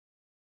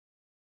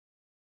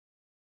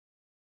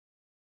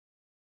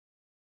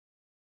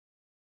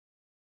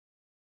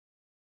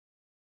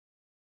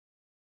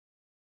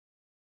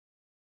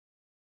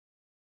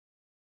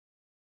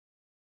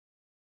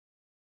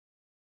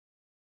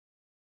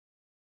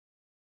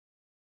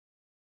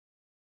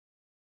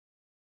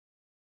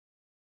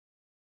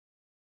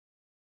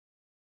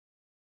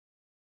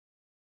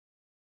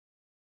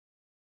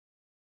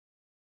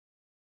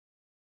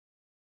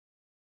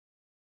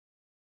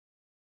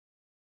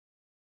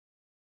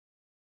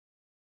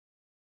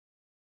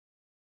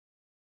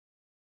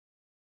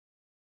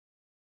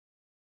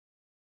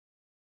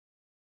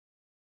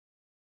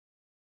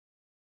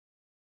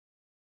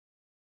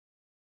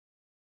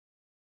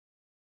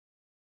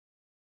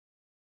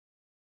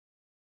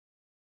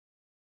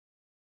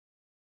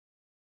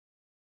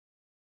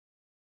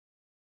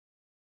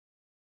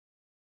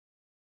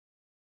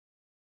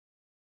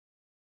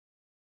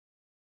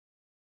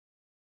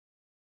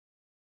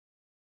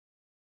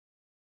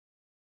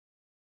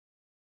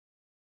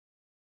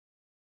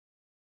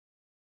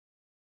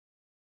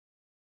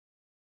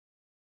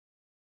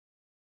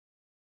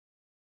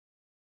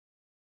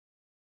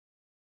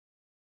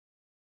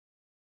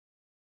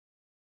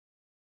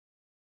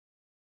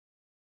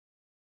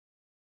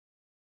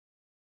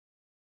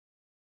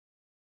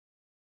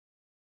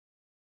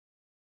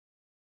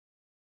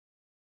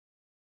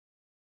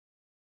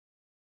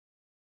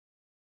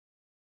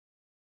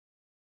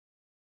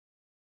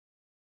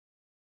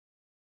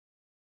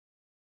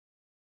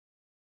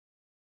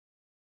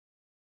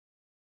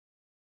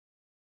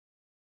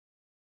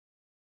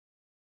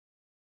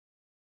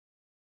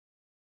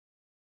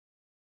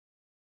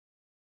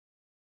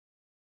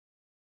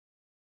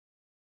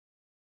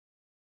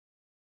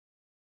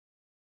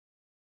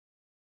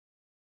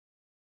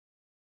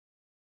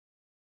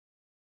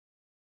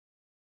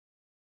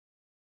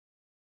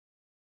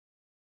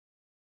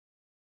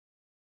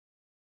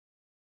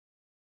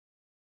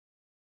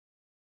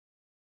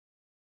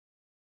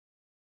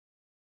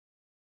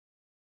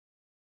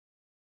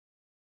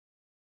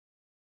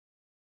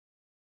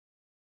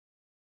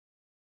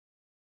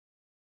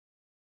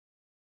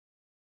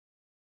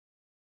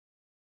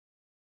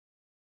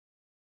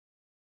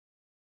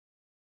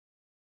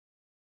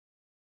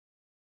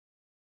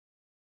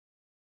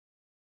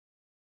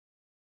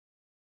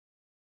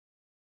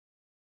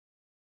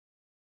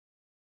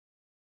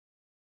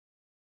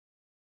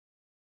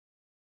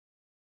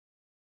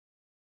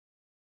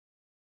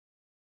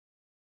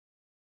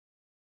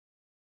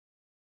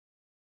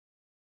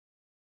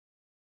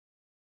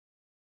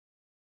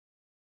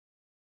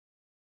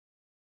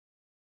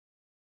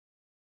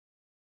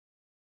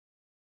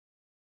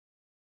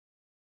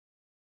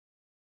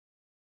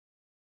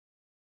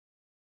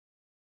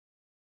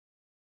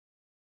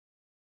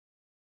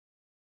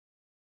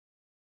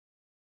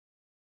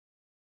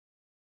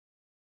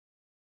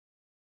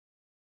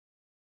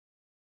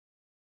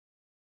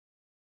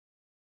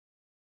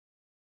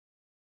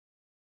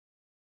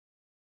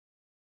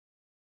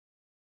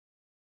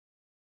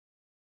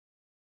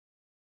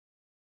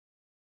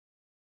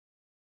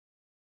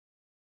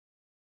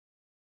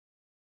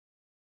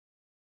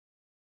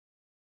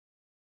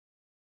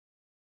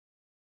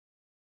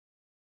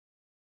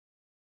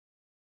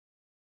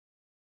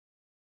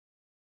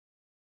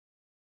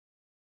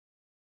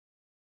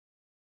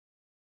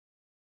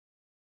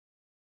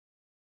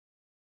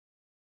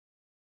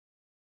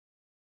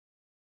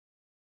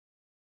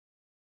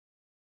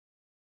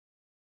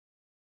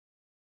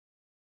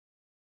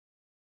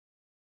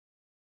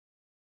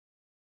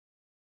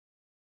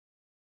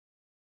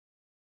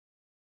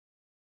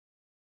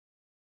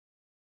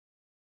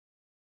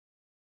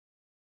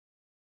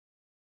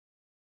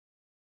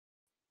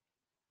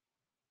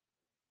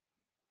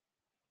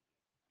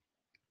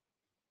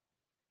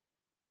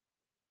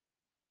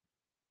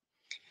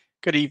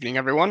Good evening,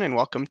 everyone, and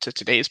welcome to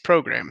today's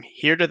program,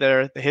 Here to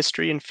There, the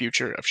History and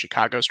Future of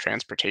Chicago's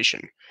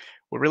Transportation.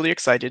 We're really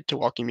excited to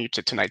welcome you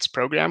to tonight's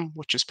program,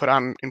 which is put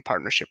on in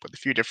partnership with a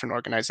few different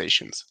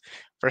organizations.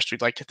 First,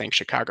 we'd like to thank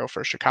Chicago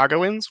for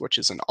Chicagoans, which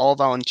is an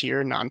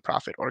all-volunteer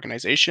nonprofit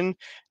organization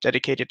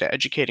dedicated to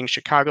educating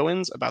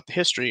Chicagoans about the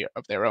history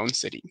of their own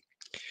city.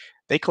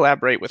 They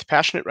collaborate with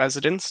passionate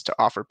residents to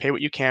offer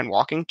pay-what-you-can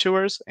walking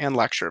tours and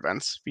lecture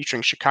events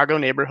featuring Chicago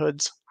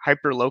neighborhoods,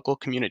 hyper-local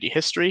community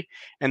history,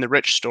 and the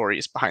rich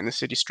stories behind the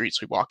city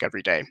streets we walk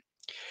every day.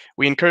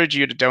 We encourage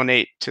you to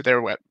donate to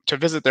to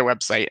visit their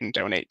website and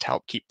donate to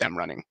help keep them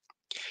running.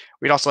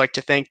 We'd also like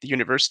to thank the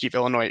University of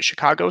Illinois at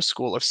Chicago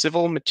School of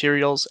Civil,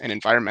 Materials, and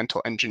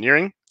Environmental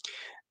Engineering.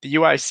 The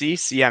UIC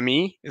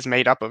CME is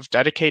made up of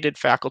dedicated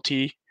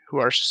faculty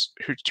who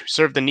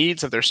serve the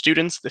needs of their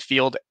students, the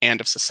field,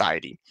 and of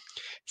society.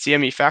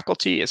 CME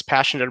faculty is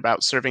passionate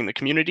about serving the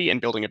community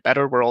and building a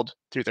better world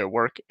through their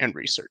work and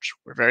research.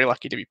 We're very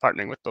lucky to be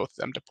partnering with both of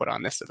them to put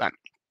on this event.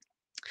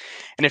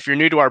 And if you're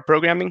new to our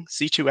programming,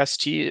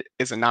 C2ST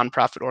is a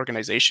nonprofit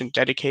organization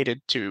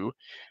dedicated to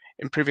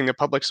improving the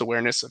public's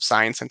awareness of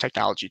science and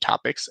technology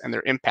topics and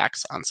their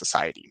impacts on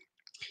society.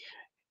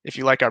 If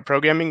you like our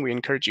programming, we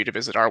encourage you to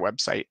visit our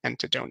website and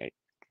to donate.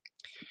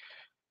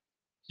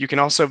 You can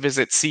also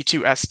visit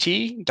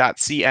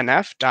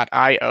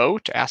c2st.cnf.io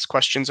to ask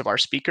questions of our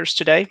speakers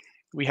today.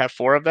 We have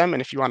 4 of them,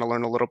 and if you want to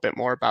learn a little bit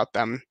more about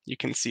them, you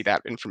can see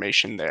that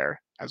information there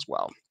as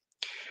well.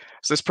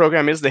 So this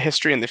program is the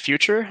history and the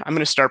future. I'm going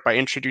to start by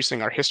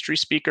introducing our history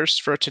speakers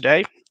for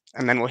today,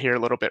 and then we'll hear a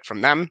little bit from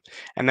them,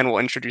 and then we'll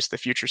introduce the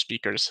future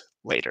speakers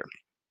later.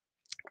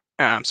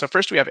 So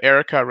first we have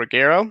Erica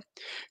Ruggiero,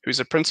 who's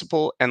a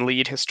principal and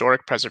lead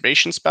historic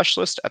preservation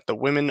specialist at the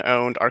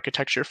women-owned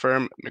architecture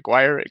firm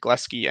McGuire,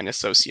 Iglesky and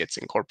Associates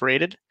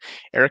Incorporated.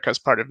 Erica is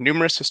part of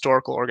numerous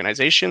historical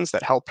organizations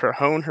that help her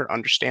hone her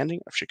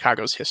understanding of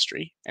Chicago's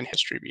history and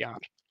history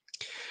beyond.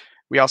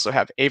 We also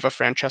have Ava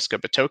Francesca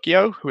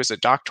Batocchio, who is a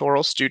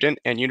doctoral student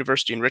and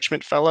University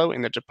Enrichment Fellow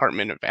in the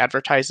Department of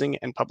Advertising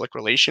and Public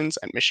Relations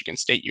at Michigan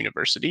State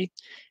University.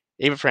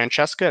 Ava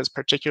Francesca is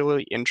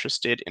particularly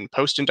interested in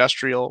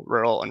post-industrial,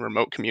 rural, and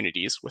remote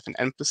communities with an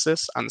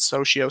emphasis on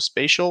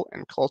socio-spatial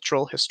and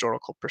cultural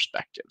historical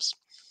perspectives.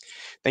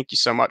 Thank you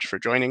so much for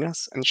joining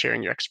us and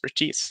sharing your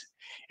expertise.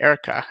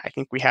 Erica, I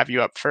think we have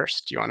you up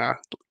first. Do you want to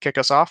kick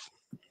us off?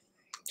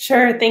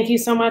 Sure. Thank you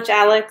so much,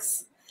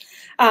 Alex.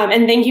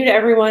 And thank you to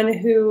everyone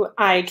who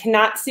I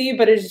cannot see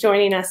but is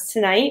joining us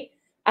tonight.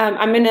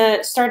 I'm going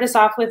to start us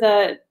off with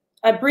a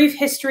brief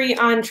history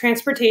on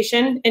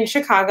transportation in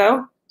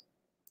Chicago.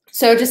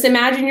 So just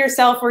imagine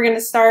yourself, we're going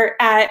to start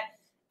at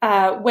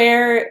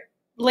where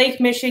Lake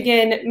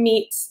Michigan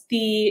meets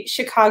the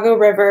Chicago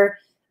River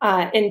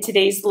in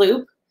today's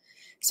loop.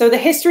 So the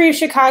history of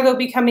Chicago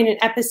becoming an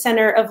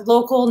epicenter of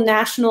local,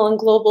 national, and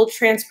global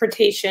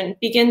transportation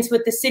begins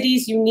with the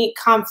city's unique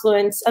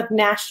confluence of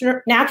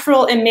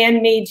natural and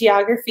man-made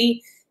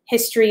geography,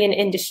 history, and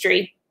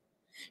industry.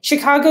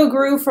 Chicago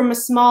grew from a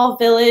small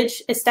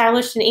village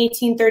established in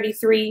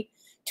 1833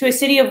 to a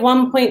city of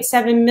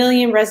 1.7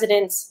 million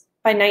residents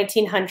by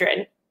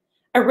 1900,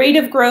 a rate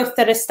of growth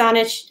that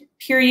astonished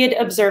period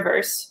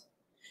observers.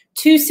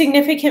 2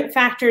 significant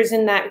factors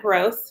in that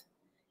growth,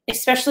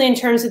 especially in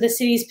terms of the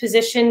city's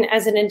position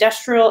as an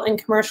industrial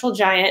and commercial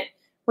giant,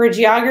 were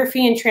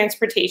geography and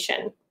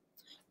transportation.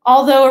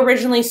 Although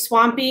originally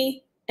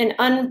swampy and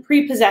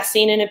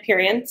unprepossessing in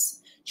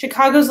appearance,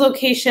 Chicago's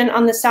location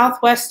on the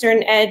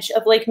southwestern edge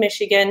of Lake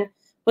Michigan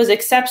was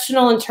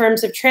exceptional in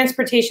terms of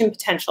transportation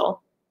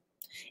potential.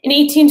 In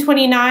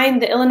 1829,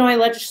 the Illinois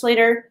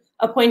legislature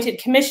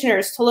appointed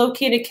commissioners to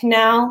locate a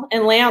canal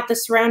and lay out the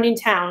surrounding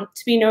town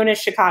to be known as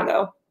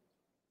Chicago,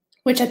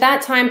 which at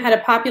that time had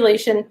a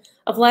population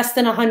of less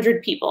than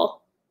 100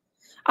 people.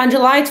 On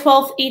July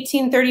 12,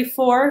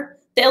 1834,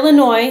 the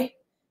Illinois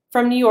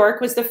from New York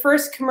was the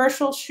first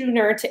commercial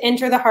schooner to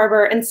enter the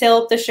harbor and sail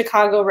up the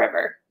Chicago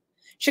River.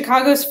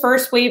 Chicago's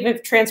first wave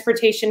of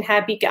transportation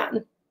had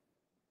begun.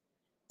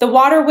 The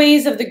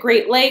waterways of the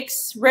Great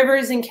Lakes,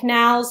 rivers, and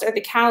canals are the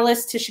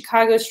catalyst to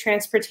Chicago's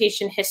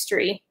transportation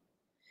history.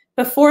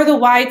 Before the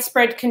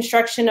widespread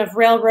construction of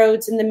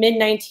railroads in the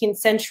mid-19th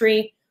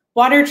century,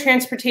 water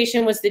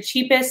transportation was the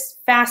cheapest,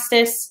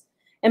 fastest,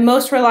 and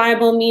most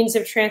reliable means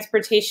of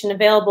transportation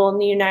available in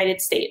the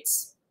United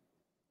States.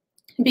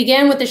 It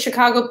began with the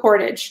Chicago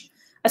Portage,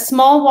 a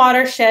small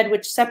watershed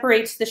which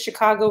separates the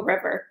Chicago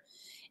River.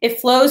 It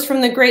flows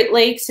from the Great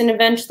Lakes and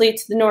eventually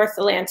to the North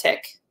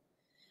Atlantic.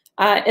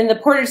 And the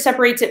portage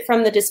separates it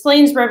from the Des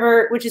Plaines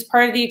River, which is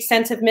part of the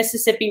extensive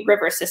Mississippi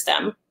River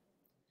system.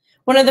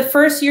 One of the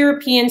first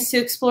Europeans to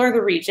explore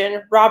the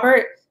region,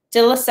 Robert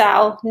de La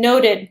Salle,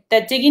 noted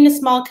that digging a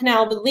small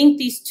canal would link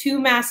these 2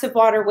 massive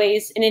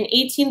waterways, and in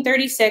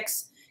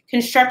 1836,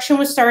 construction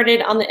was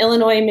started on the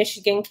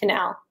Illinois-Michigan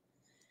Canal.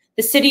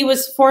 The city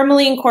was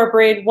formally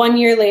incorporated 1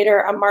 year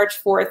later on March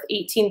 4,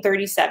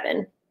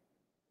 1837.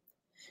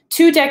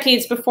 2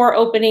 decades before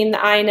opening the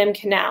I&M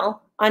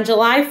Canal, on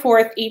July 4,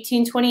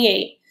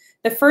 1828,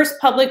 the first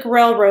public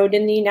railroad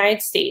in the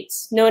United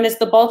States, known as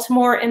the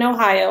Baltimore and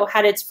Ohio,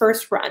 had its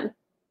first run.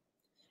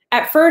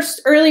 At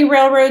first, early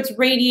railroads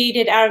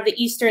radiated out of the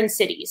eastern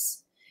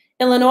cities.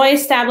 Illinois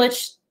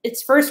established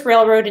its first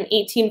railroad in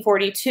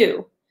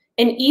 1842,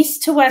 an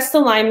east to west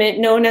alignment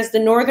known as the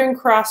Northern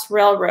Cross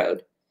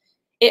Railroad.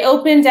 It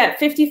opened at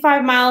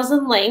 55 miles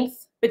in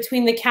length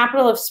between the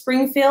capital of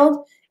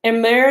Springfield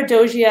and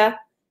Meredosia,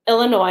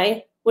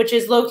 Illinois, which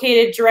is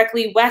located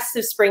directly west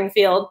of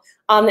Springfield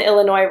on the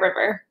Illinois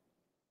River.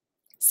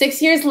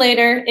 6 years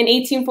later, in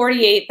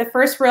 1848, the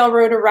first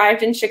railroad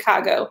arrived in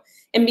Chicago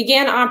and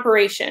began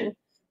operation,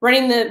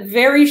 running the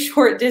very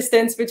short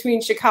distance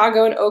between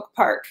Chicago and Oak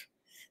Park.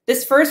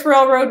 This first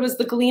railroad was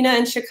the Galena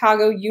and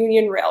Chicago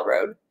Union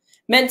Railroad,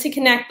 meant to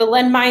connect the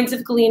lead mines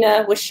of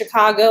Galena with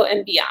Chicago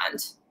and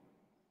beyond.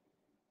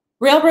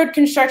 Railroad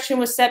construction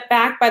was set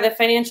back by the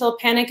financial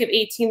panic of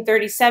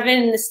 1837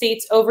 and the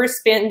state's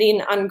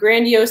overspending on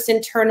grandiose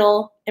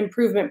internal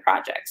improvement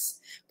projects.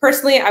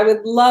 Personally, I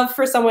would love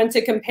for someone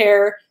to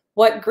compare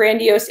what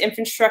grandiose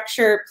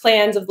infrastructure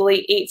plans of the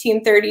late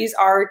 1830s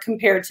are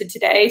compared to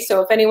today.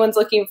 So if anyone's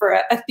looking for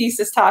a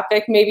thesis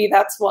topic, maybe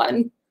that's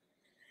one.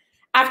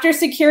 After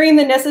securing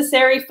the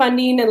necessary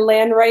funding and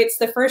land rights,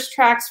 the first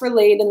tracks were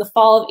laid in the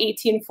fall of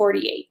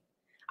 1848.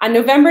 On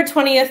November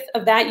 20th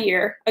of that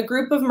year, a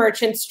group of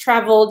merchants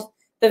traveled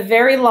the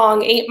very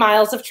long 8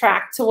 miles of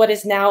track to what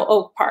is now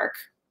Oak Park.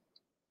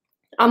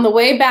 On the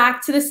way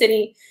back to the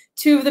city,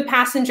 2 of the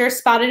passengers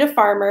spotted a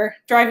farmer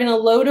driving a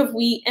load of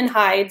wheat and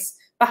hides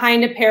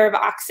behind a pair of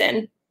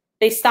oxen.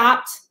 They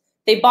stopped,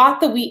 they bought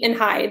the wheat and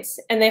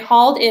hides, and they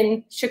hauled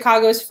in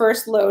Chicago's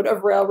first load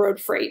of railroad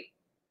freight.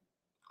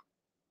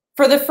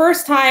 For the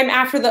first time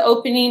after the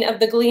opening of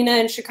the Galena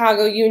and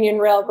Chicago Union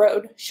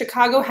Railroad,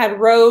 Chicago had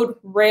road,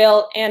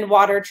 rail, and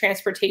water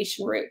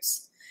transportation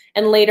routes,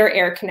 and later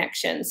air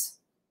connections.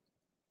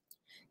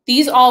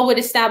 These all would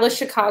establish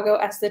Chicago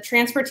as the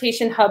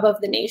transportation hub of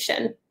the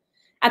nation.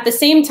 At the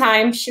same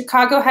time,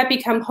 Chicago had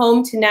become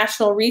home to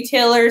national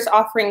retailers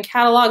offering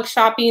catalog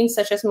shopping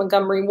such as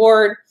Montgomery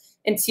Ward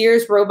and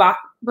Sears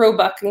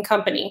Roebuck and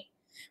Company,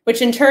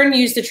 which in turn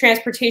used the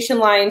transportation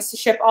lines to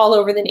ship all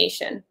over the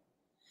nation.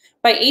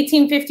 By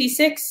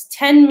 1856,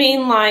 10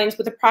 main lines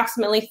with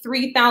approximately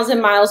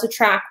 3,000 miles of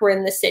track were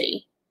in the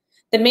city.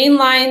 The main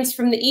lines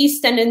from the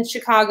east ended in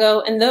Chicago,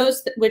 and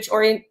those which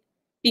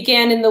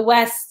began in the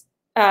west,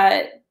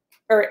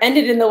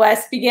 ended in the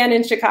west began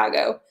in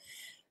Chicago.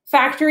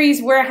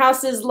 Factories,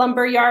 warehouses,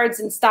 lumber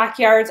yards, and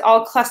stockyards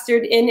all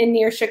clustered in and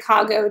near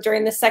Chicago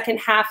during the second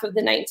half of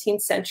the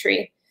 19th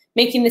century,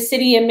 making the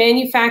city a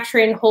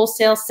manufacturing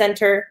wholesale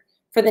center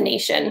for the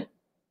nation.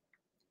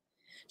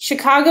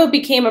 Chicago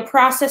became a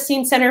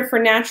processing center for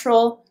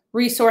natural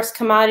resource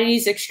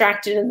commodities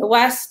extracted in the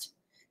West.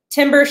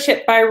 Timber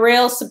shipped by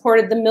rail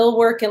supported the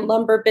millwork and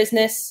lumber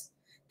business.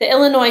 The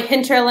Illinois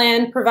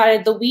hinterland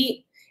provided the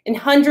wheat, and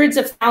hundreds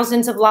of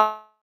thousands of lives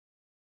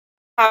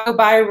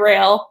by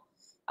rail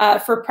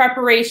for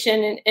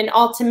preparation and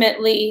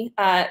ultimately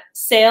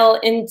sale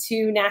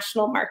into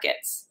national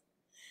markets.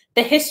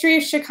 The history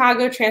of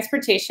Chicago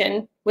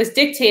transportation was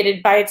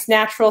dictated by its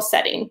natural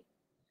setting.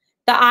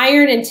 The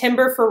iron and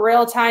timber for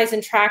rail ties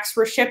and tracks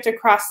were shipped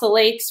across the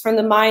lakes from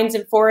the mines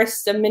and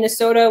forests of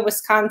Minnesota,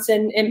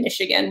 Wisconsin, and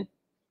Michigan.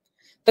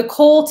 The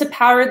coal to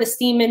power the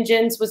steam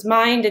engines was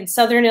mined in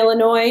southern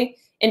Illinois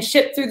and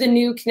shipped through the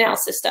new canal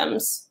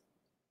systems.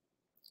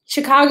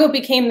 Chicago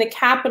became the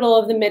capital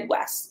of the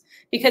Midwest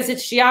because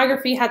its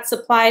geography had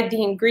supplied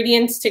the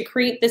ingredients to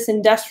create this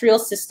industrial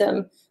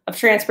system of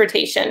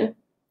transportation.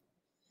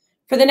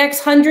 For the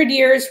next 100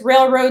 years,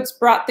 railroads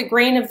brought the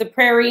grain of the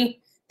prairie,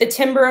 the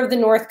timber of the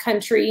North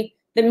Country,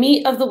 the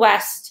meat of the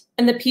West,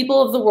 and the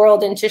people of the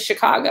world into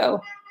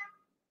Chicago.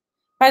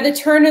 By the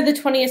turn of the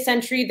 20th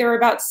century, there were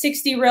about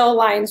 60 rail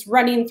lines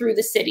running through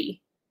the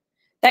city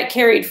that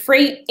carried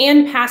freight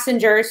and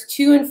passengers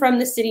to and from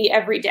the city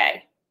every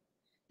day.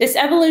 This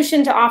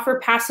evolution to offer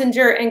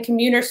passenger and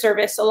commuter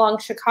service along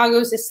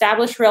Chicago's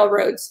established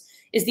railroads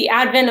is the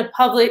advent of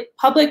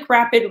public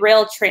rapid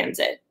rail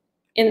transit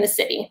in the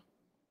city.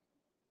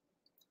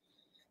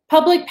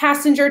 Public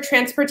passenger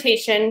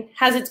transportation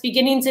has its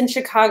beginnings in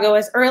Chicago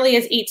as early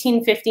as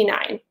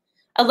 1859,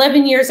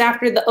 11 years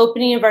after the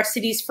opening of our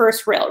city's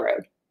first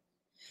railroad.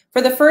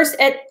 For the first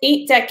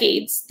 8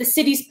 decades, the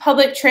city's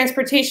public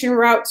transportation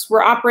routes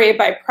were operated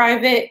by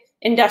private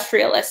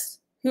industrialists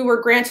who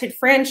were granted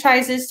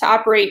franchises to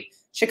operate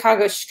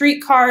Chicago's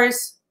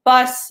streetcars,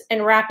 bus,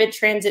 and rapid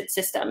transit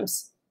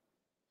systems.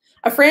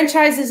 A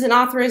franchise is an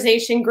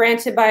authorization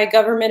granted by a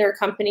government or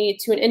company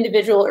to an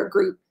individual or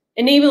group,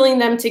 enabling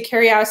them to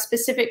carry out a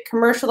specific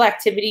commercial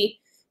activity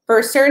for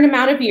a certain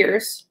amount of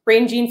years,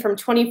 ranging from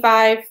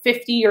 25,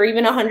 50, or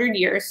even 100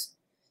 years.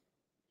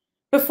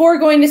 Before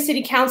going to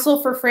City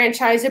Council for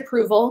franchise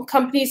approval,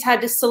 companies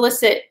had to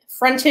solicit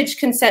frontage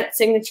consent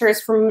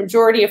signatures from a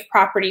majority of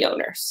property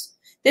owners.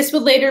 This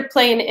would later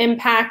play an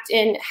impact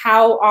in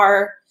how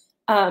our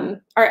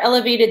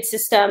elevated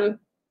system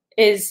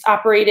is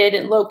operated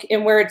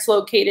and where it's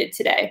located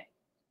today.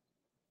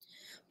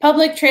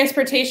 Public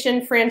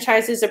transportation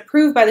franchises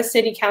approved by the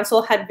City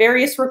Council had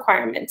various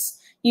requirements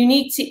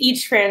unique to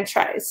each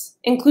franchise,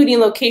 including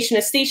location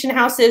of station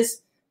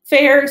houses,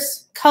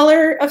 fares,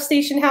 color of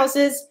station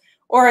houses,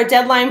 or a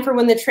deadline for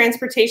when the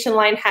transportation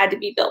line had to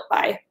be built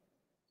by.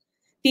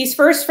 These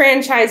first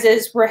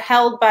franchises were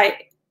held by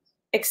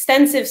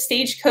extensive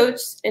stagecoach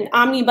and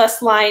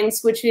omnibus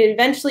lines, which would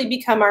eventually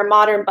become our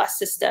modern bus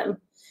system,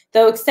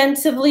 though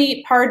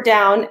extensively pared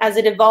down as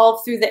it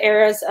evolved through the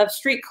eras of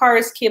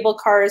streetcars, cable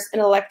cars,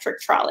 and electric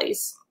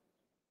trolleys.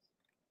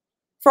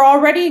 For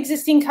already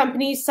existing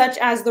companies such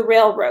as the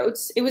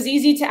railroads, it was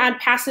easy to add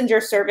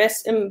passenger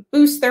service and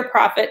boost their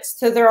profits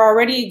to their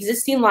already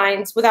existing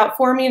lines without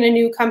forming a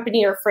new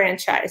company or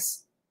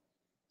franchise.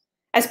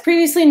 As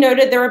previously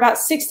noted, there were about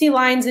 60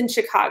 lines in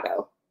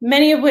Chicago,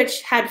 many of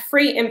which had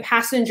freight and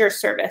passenger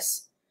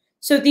service.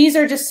 So these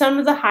are just some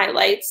of the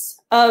highlights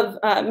of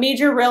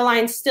major rail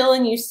lines still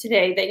in use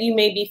today that you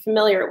may be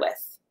familiar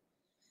with.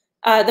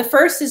 The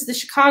first is the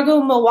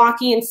Chicago,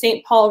 Milwaukee, and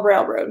St. Paul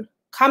Railroad,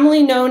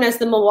 commonly known as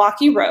the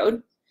Milwaukee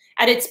Road.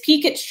 At its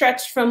peak, it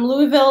stretched from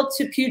Louisville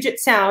to Puget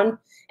Sound,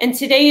 and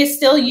today is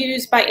still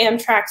used by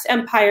Amtrak's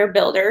Empire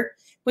Builder,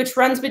 which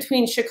runs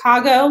between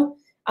Chicago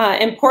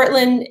and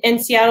Portland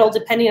and Seattle,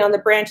 depending on the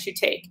branch you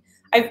take.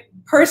 I've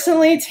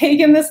personally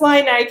taken this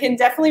line, and I can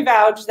definitely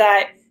vouch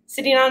that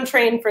sitting on a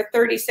train for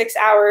 36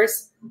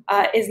 hours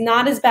is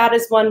not as bad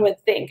as one would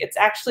think. It's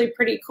actually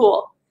pretty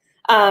cool.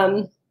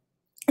 And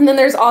then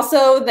there's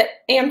also the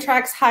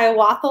Amtrak's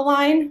Hiawatha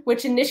line,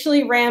 which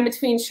initially ran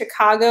between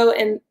Chicago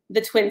and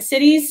the Twin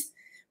Cities,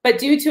 but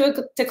due to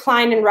a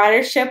decline in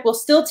ridership, will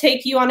still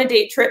take you on a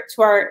day trip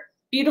to our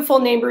beautiful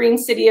neighboring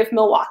city of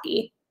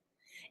Milwaukee.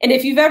 And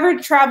if you've ever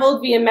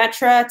traveled via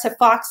Metra to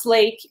Fox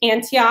Lake,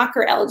 Antioch,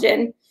 or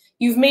Elgin,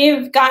 you may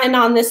have gotten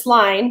on this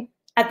line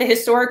at the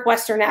historic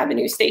Western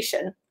Avenue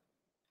station.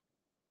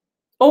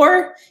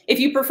 Or if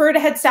you prefer to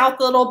head south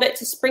a little bit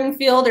to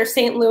Springfield or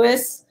St.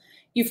 Louis,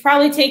 you've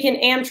probably taken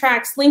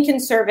Amtrak's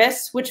Lincoln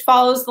service, which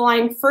follows the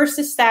line first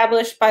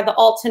established by the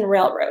Alton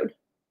Railroad.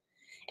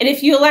 And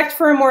if you elect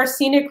for a more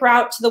scenic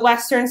route to the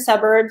western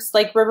suburbs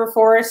like River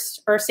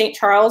Forest or St.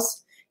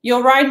 Charles,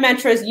 you'll ride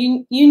Metra's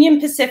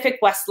Union Pacific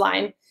West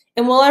Line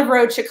and will have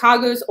rode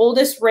Chicago's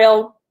oldest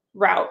rail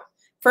route,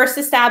 first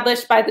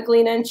established by the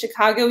Galena and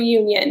Chicago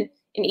Union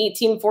in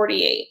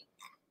 1848.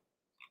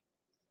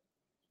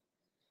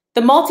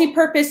 The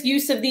multi-purpose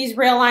use of these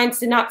rail lines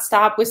did not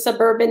stop with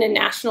suburban and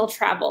national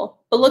travel,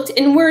 but looked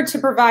inward to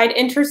provide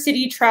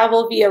intercity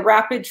travel via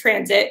rapid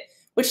transit,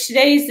 which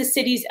today is the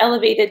city's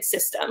elevated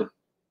system.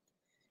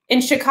 In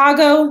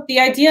Chicago,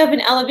 the idea of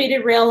an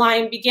elevated rail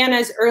line began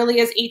as early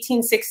as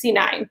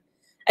 1869,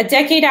 a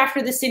decade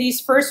after the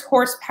city's first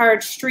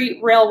horse-powered street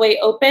railway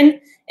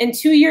opened, and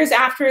 2 years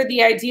after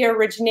the idea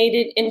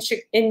originated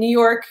in New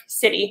York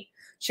City.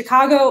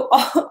 Chicago,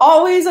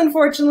 always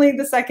unfortunately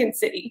the second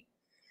city.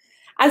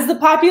 As the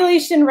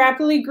population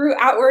rapidly grew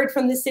outward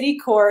from the city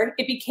core,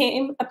 it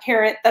became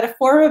apparent that a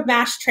form of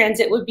mass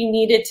transit would be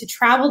needed to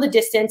travel the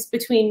distance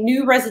between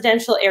new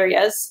residential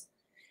areas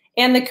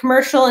and the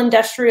commercial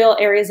industrial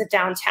areas of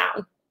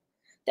downtown.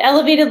 The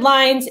elevated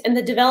lines and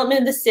the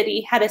development of the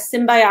city had a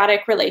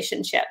symbiotic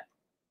relationship.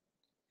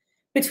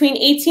 Between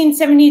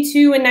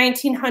 1872 and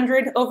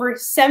 1900, over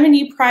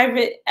 70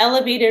 private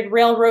elevated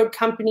railroad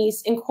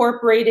companies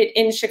incorporated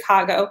in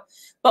Chicago,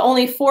 but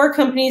only 4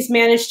 companies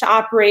managed to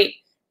operate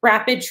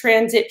rapid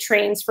transit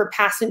trains for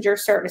passenger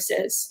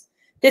services.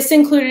 This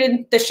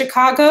included the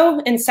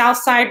Chicago and South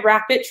Side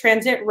Rapid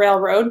Transit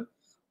Railroad,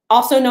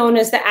 also known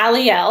as the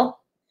Alley L.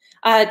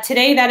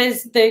 Today, that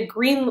is the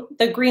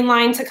Green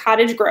Line to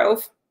Cottage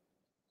Grove.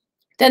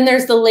 Then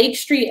there's the Lake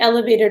Street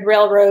Elevated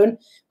Railroad,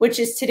 which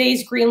is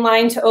today's Green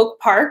Line to Oak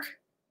Park.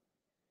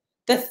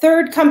 The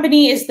third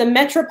company is the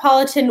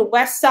Metropolitan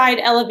West Side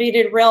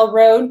Elevated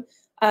Railroad,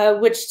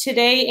 which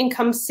today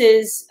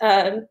encompasses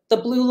the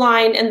Blue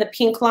Line and the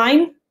Pink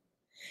Line.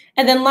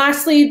 And then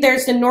lastly,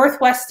 there's the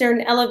Northwestern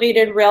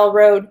Elevated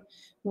Railroad,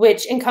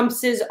 which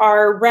encompasses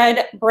our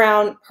red,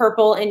 brown,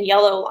 purple, and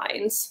yellow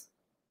lines.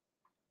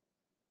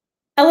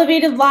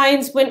 Elevated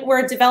lines went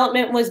where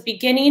development was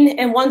beginning,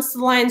 and once the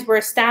lines were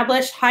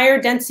established, higher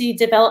density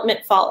development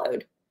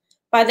followed.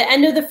 By the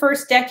end of the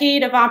first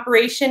decade of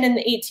operation in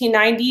the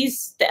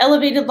 1890s, the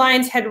elevated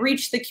lines had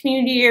reached the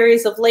community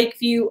areas of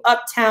Lakeview,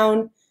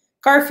 Uptown,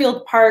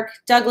 Garfield Park,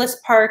 Douglas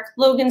Park,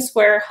 Logan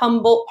Square,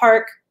 Humboldt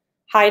Park,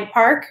 Hyde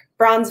Park,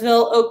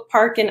 Bronzeville, Oak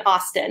Park, and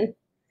Austin.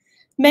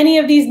 Many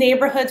of these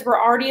neighborhoods were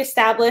already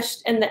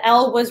established, and the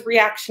L was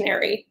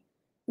reactionary.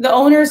 The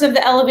owners of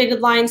the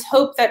elevated lines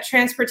hoped that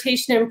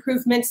transportation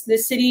improvements to the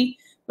city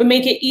would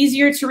make it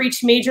easier to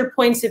reach major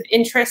points of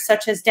interest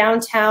such as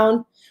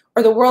downtown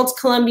or the World's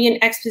Columbian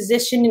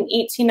Exposition in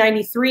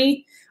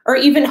 1893, or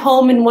even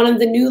home in one of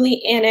the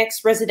newly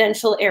annexed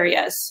residential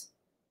areas.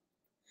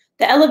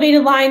 The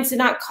elevated lines did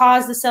not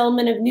cause the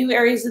settlement of new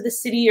areas of the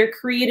city or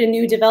create a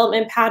new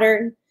development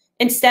pattern.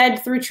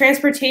 Instead, through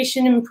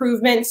transportation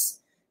improvements,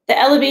 the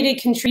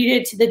elevated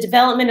contributed to the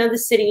development of the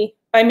city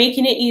by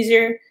making it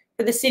easier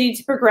for the city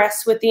to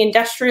progress with the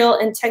industrial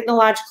and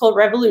technological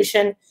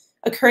revolution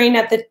occurring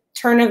at the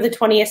turn of the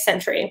 20th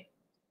century.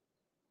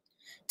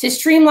 To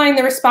streamline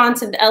the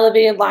response of the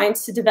elevated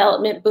lines to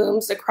development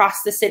booms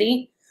across the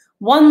city,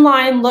 one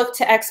line looked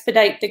to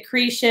expedite the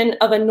creation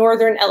of a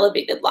northern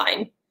elevated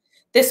line.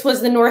 This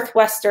was the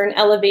Northwestern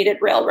Elevated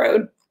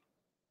Railroad.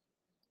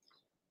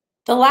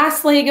 The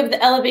last leg of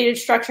the elevated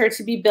structure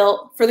to be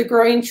built for the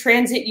growing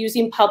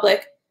transit-using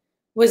public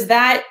was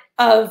that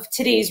of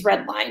today's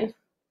Red Line.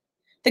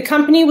 The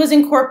company was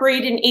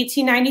incorporated in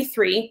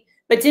 1893,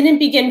 but didn't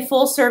begin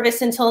full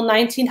service until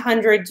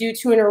 1900 due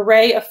to an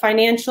array of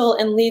financial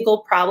and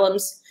legal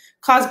problems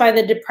caused by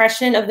the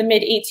Depression of the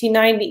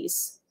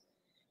mid-1890s.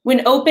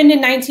 When opened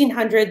in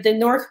 1900, the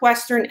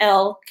Northwestern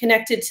L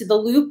connected to the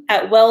loop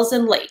at Wells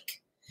and Lake,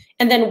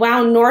 and then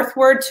wound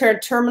northward to a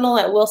terminal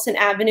at Wilson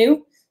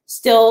Avenue,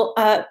 still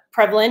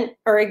prevalent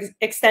or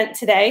extant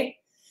today.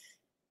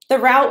 The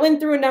route went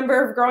through a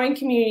number of growing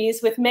communities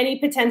with many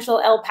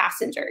potential L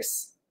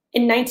passengers.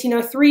 In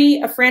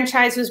 1903, a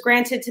franchise was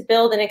granted to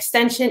build an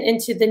extension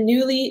into the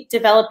newly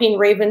developing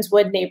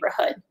Ravenswood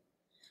neighborhood.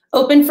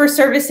 Opened for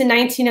service in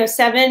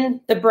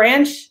 1907, the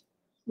branch,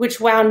 which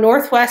wound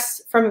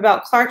northwest from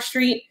about Clark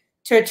Street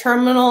to a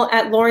terminal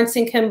at Lawrence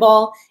and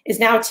Kimball, is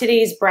now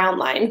today's Brown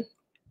Line.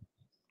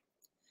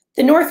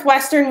 The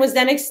Northwestern was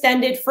then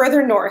extended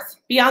further north,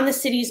 beyond the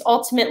city's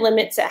ultimate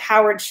limits at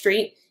Howard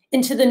Street,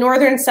 into the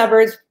northern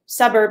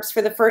suburbs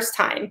for the first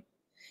time.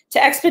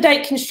 To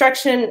expedite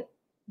construction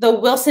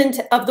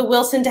of the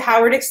Wilson to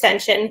Howard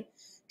extension,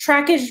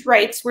 trackage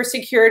rights were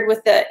secured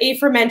with the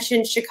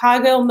aforementioned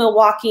Chicago,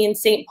 Milwaukee, and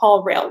St.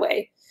 Paul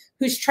Railway,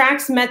 whose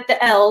tracks met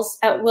the L's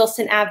at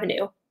Wilson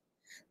Avenue.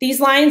 These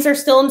lines are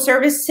still in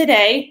service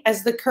today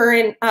as the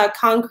current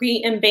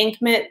concrete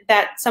embankment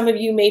that some of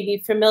you may be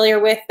familiar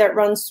with that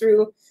runs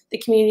through the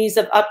communities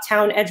of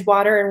Uptown,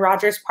 Edgewater, and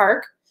Rogers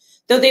Park,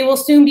 though they will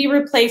soon be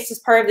replaced as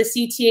part of the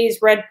CTA's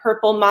Red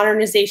Purple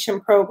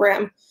modernization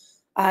program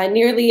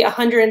nearly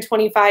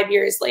 125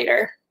 years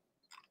later.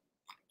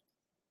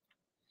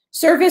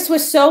 Service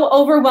was so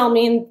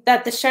overwhelming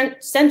that the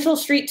Central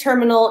Street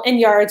Terminal and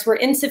yards were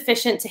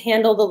insufficient to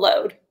handle the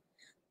load.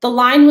 The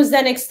line was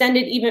then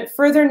extended even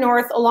further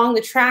north along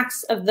the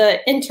tracks of the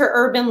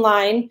interurban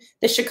line,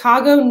 the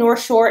Chicago,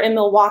 North Shore, and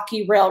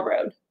Milwaukee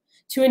Railroad,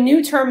 to a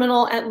new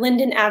terminal at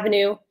Linden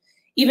Avenue,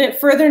 even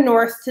further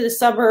north to the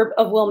suburb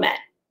of Wilmette.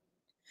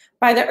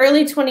 By the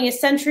early 20th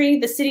century,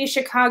 the city of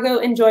Chicago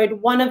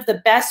enjoyed one of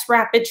the best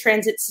rapid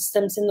transit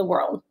systems in the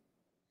world.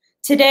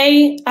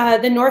 Today,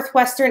 the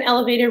Northwestern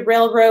Elevated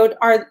Railroad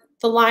are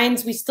the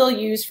lines we still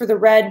use for the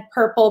red,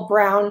 purple,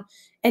 brown,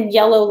 and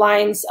yellow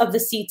lines of the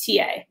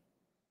CTA.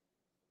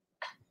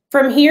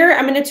 From here,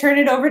 I'm going to turn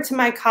it over to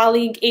my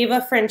colleague,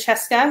 Ava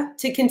Francesca,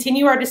 to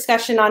continue our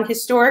discussion on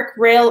historic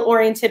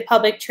rail-oriented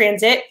public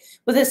transit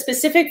with a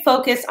specific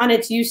focus on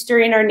its use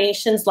during our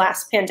nation's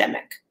last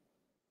pandemic.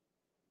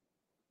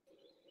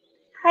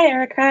 Hi,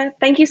 Erica.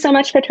 Thank you so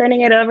much for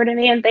turning it over to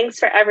me, and thanks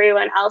for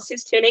everyone else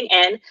who's tuning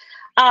in.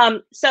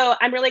 So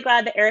I'm really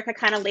glad that Erica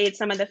kind of laid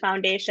some of the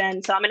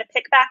foundation. So I'm going to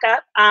pick back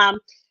up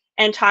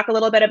and talk a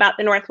little bit about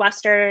the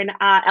Northwestern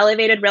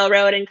Elevated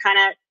Railroad and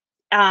kind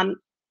of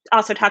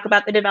also talk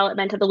about the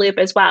development of the loop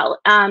as well.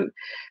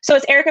 So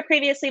as Erica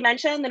previously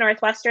mentioned, the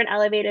Northwestern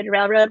Elevated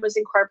Railroad was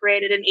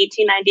incorporated in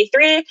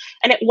 1893,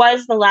 and it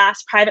was the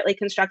last privately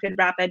constructed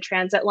rapid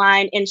transit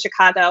line in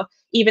Chicago,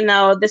 even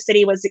though the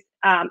city was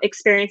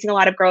experiencing a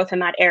lot of growth in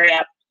that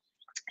area.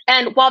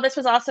 And while this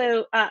was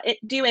also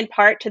due in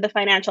part to the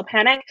financial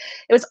panic,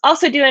 it was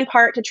also due in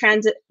part to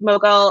transit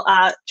mogul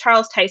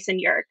Charles Tyson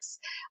Yerkes.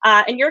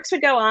 And Yerkes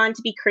would go on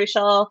to be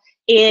crucial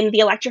in the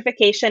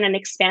electrification and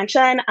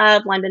expansion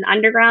of London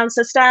Underground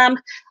system,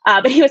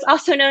 but he was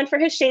also known for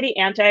his shady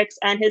antics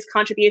and his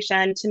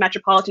contribution to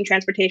metropolitan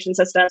transportation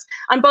systems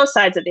on both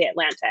sides of the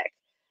Atlantic.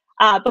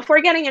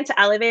 Before getting into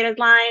elevated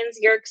lines,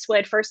 Yerkes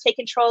would first take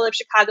control of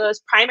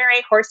Chicago's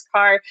primary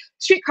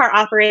streetcar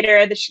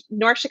operator, the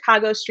North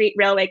Chicago Street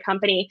Railway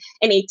Company,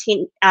 in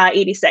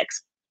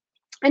 1886.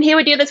 And he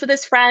would do this with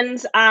his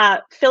friends,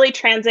 Philly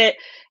Transit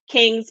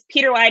kings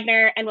Peter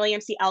Widener and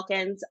William C.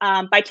 Elkins,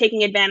 by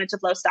taking advantage of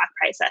low stock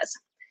prices.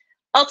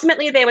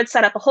 Ultimately, they would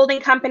set up a holding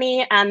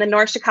company, and the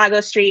North Chicago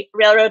Street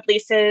Railroad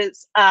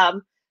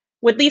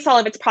would lease all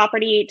of its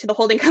property to the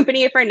holding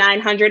company for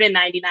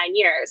 999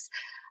 years.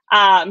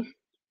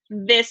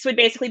 This would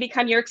basically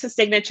become Yerkes'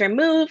 signature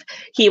move.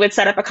 He would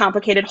set up a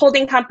complicated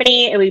holding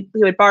company, and he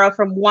would borrow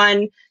from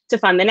one to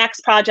fund the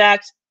next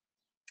project.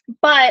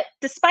 But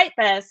despite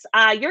this,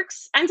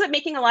 Yerkes ends up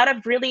making a lot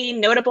of really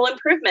notable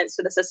improvements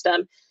to the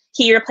system.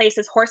 He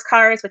replaces horse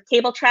cars with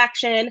cable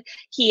traction.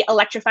 He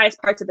electrifies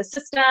parts of the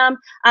system.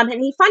 And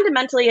he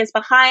fundamentally is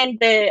behind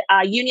the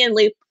Union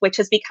Loop, which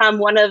has become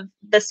one of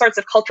the sorts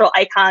of cultural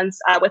icons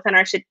within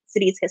our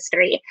city's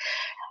history.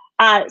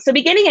 So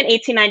beginning in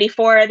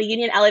 1894, the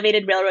Union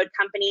Elevated Railroad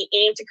Company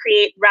aimed to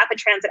create rapid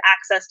transit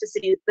access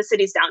to the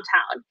city's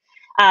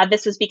downtown.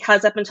 This was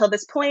because up until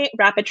this point,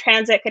 rapid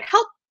transit could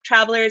help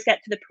travelers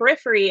get to the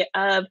periphery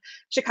of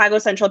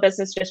Chicago's Central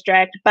Business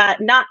District,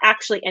 but not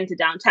actually into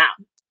downtown.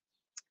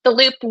 The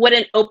loop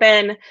wouldn't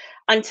open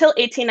until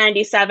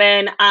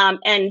 1897,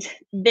 and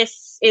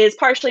this is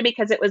partially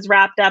because it was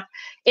wrapped up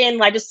in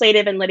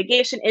legislative and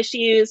litigation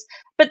issues,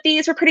 but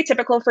these were pretty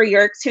typical for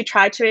Yerks who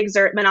tried to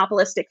exert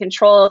monopolistic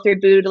control through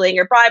bootling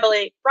or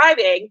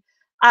bribing,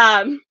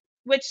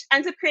 which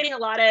ends up creating a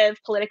lot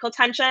of political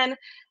tension.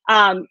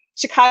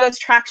 Chicago's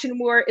traction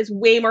war is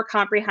way more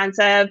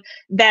comprehensive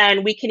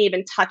than we can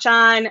even touch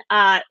on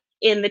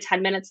in the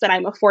 10 minutes that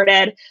I'm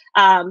afforded,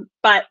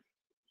 but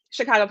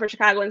Chicago for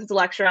Chicagoans is a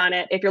lecture on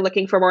it if you're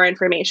looking for more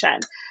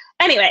information.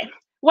 Anyway,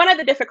 one of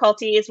the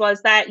difficulties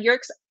was that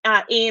Yerks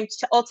aimed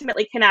to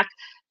ultimately connect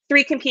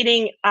three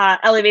competing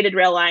elevated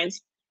rail lines.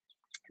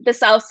 The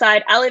South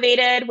Side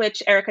Elevated,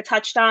 which Erica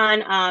touched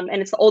on, and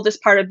it's the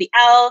oldest part of the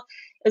L,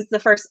 is the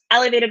first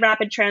elevated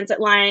rapid transit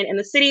line in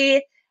the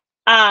city.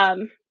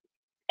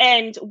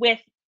 And with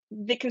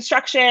the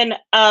construction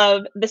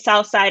of the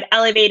South Side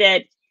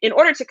Elevated, in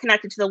order to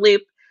connect it to the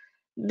loop,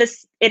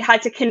 it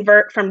had to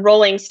convert from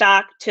rolling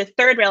stock to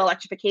third rail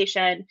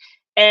electrification.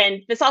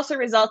 And this also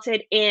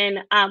resulted in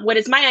what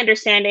is my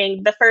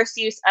understanding, the first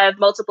use of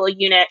multiple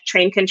unit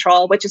train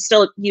control, which is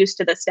still used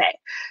to this day.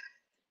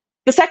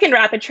 The second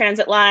rapid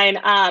transit line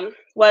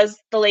was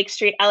the Lake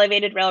Street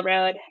Elevated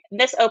Railroad.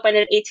 This opened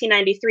in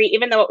 1893,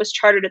 even though it was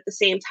chartered at the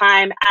same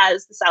time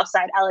as the South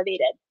Side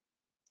Elevated.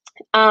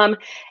 And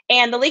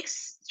the Lake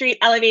Street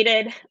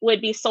Elevated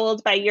would be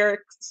sold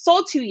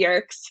to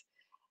Yerks.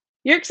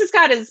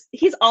 Yerks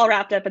he's all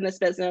wrapped up in this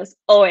business,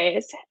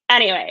 always.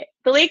 Anyway,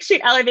 the Lake Street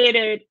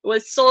Elevated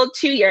was sold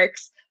to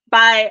Yerks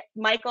by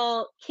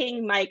Michael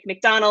King Mike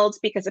McDonald,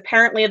 because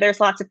apparently there's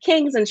lots of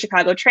Kings in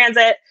Chicago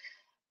Transit.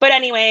 But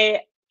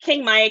anyway,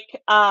 King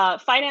Mike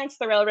financed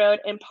the railroad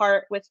in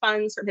part with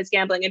funds from his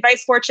gambling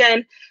advice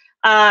fortune,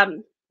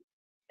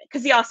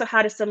 because he also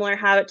had a similar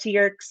habit to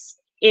Yerks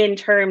in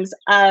terms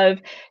of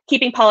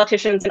keeping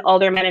politicians and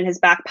aldermen in his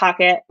back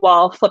pocket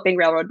while flipping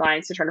railroad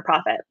lines to turn a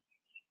profit.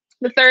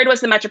 The third was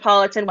the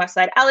Metropolitan West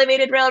Side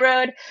Elevated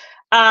Railroad,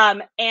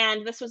 and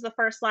this was the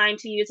first line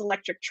to use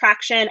electric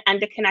traction and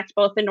to connect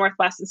both the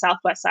northwest and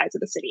southwest sides of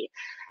the city.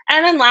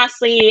 And then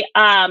lastly,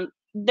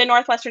 the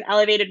Northwestern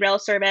Elevated Rail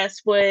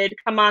Service would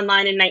come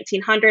online in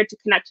 1900 to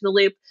connect to the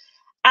loop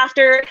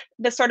after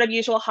the sort of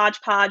usual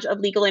hodgepodge of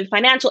legal and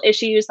financial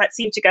issues that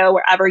seemed to go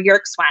wherever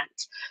Yerks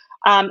went.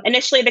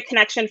 Initially, the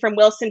connection from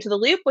Wilson to the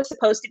loop was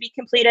supposed to be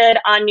completed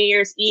on New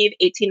Year's Eve,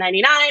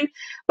 1899,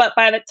 but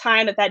by the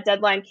time that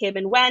deadline came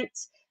and went,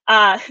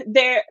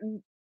 there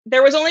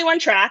was only one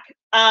track,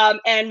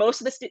 and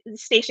most of the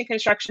station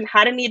construction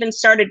hadn't even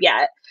started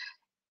yet.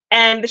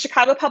 And the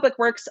Chicago Public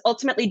Works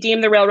ultimately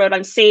deemed the railroad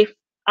unsafe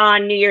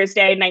on New Year's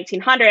Day,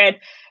 1900,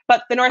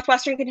 but the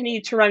Northwestern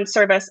continued to run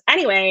service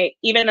anyway,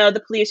 even though the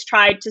police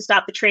tried to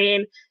stop the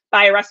train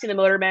by arresting the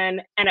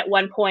motorman and at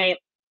one point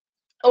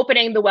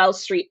opening the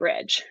Wells Street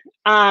Bridge.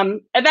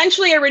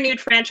 Eventually, a renewed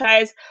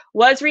franchise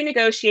was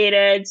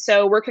renegotiated,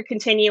 so work could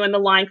continue and the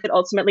line could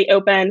ultimately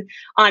open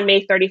on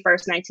May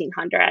 31st,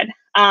 1900.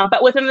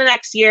 But within the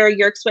next year,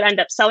 Yerks would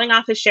end up selling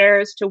off his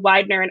shares to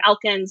Widener and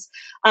Elkins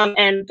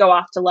and go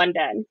off to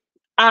London.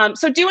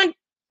 So due in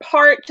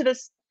part to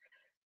this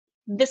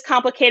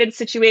complicated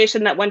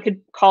situation that one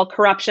could call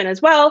corruption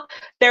as well,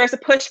 there is a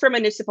push for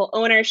municipal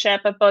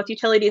ownership of both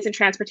utilities and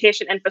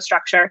transportation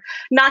infrastructure,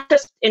 not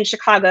just in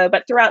Chicago,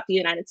 but throughout the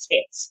United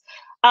States.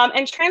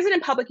 And transit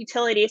and public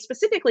utilities,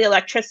 specifically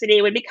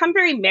electricity, would become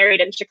very married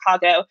in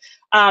Chicago,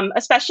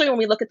 especially when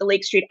we look at the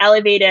Lake Street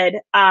Elevated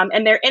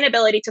and their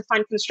inability to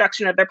fund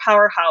construction of their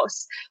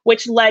powerhouse,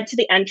 which led to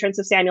the entrance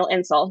of Samuel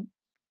Insull.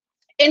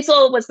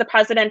 Insull was the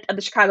president of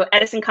the Chicago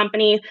Edison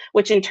Company,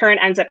 which in turn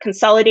ends up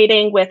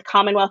consolidating with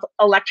Commonwealth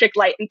Electric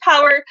Light and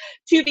Power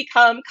to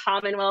become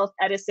Commonwealth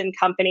Edison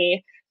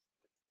Company,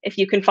 if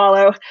you can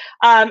follow.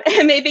 And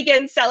they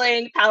begin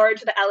selling power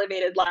to the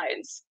elevated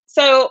lines.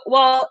 So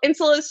while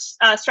Insull is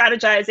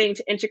strategizing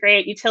to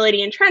integrate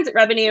utility and transit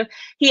revenue,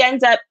 he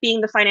ends up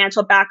being the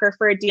financial backer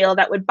for a deal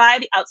that would buy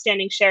the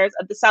outstanding shares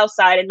of the South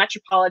Side and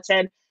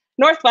Metropolitan,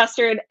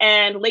 Northwestern,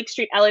 and Lake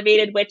Street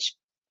Elevated, which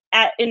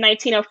in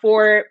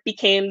 1904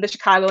 became the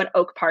Chicago and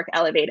Oak Park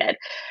Elevated.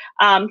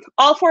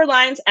 All four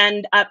lines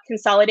end up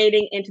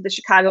consolidating into the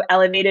Chicago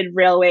Elevated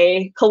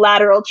Railway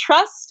Collateral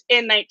Trust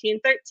in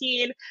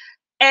 1913.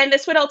 And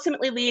this would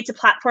ultimately lead to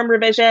platform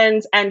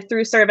revisions and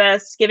through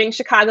service, giving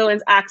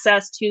Chicagoans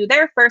access to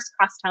their first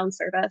crosstown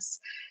service.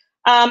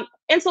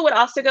 Insull would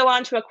also go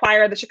on to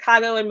acquire the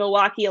Chicago and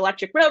Milwaukee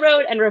Electric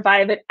Railroad and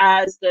revive it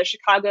as the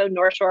Chicago,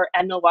 North Shore,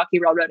 and Milwaukee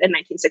Railroad in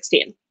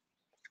 1916.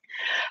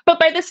 But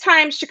by this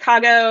time,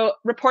 Chicago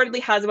reportedly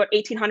has about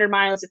 1,800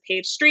 miles of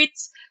paved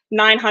streets,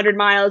 900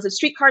 miles of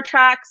streetcar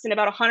tracks, and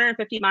about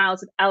 150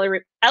 miles of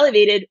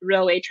elevated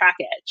railway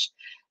trackage.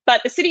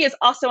 But the city is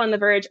also on the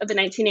verge of the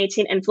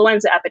 1918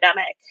 influenza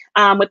epidemic,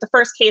 with the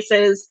first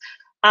cases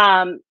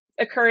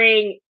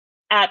occurring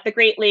at the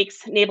Great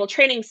Lakes Naval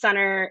Training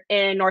Center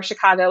in North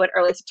Chicago in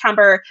early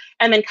September,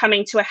 and then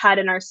coming to a head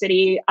in our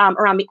city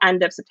around the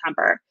end of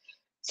September.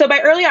 So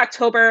by early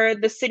October,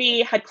 the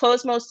city had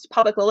closed most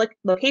public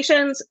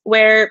locations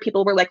where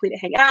people were likely to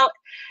hang out.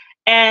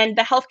 And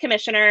the health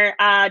commissioner,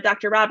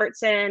 Dr.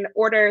 Robertson,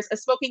 orders a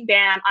smoking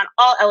ban on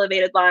all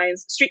elevated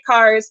lines,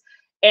 streetcars,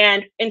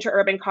 and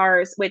interurban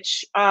cars,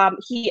 which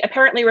he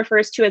apparently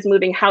refers to as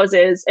moving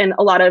houses in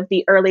a lot of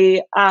the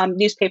early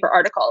newspaper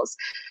articles.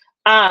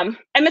 And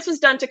this was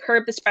done to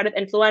curb the spread of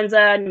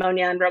influenza,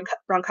 pneumonia, and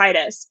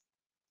bronchitis.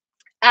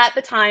 At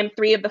the time,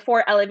 3 of the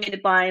 4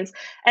 elevated lines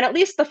and at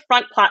least the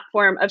front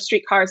platform of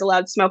streetcars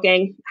allowed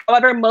smoking.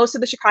 However, most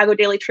of the Chicago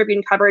Daily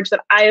Tribune coverage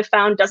that I have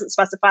found doesn't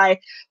specify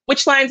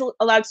which lines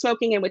allowed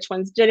smoking and which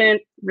ones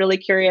didn't. Really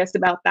curious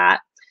about that.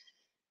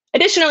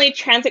 Additionally,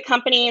 transit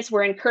companies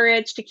were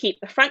encouraged to keep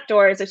the front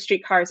doors of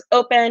streetcars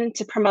open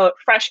to promote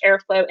fresh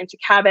airflow into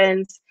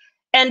cabins.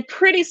 And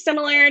pretty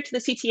similar to the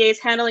CTA's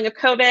handling of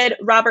COVID,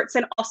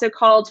 Robertson also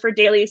called for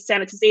daily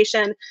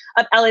sanitization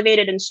of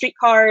elevated and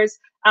streetcars,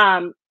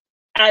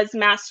 as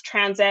mass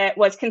transit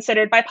was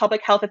considered by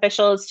public health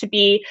officials to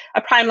be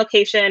a prime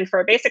location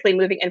for basically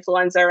moving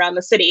influenza around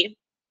the city.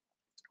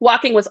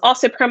 Walking was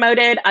also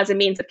promoted as a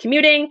means of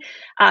commuting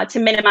to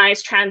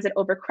minimize transit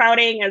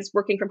overcrowding, as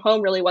working from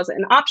home really wasn't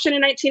an option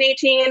in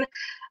 1918.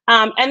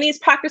 And these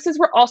practices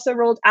were also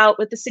rolled out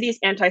with the city's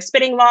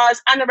anti-spitting laws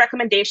and the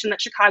recommendation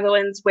that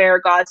Chicagoans wear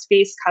gauze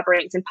face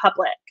coverings in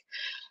public.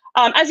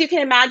 As you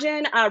can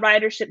imagine,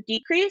 ridership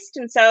decreased.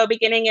 And so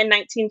beginning in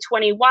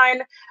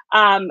 1921,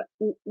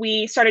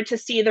 we started to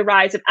see the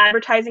rise of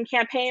advertising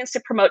campaigns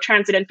to promote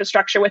transit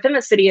infrastructure within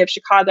the city of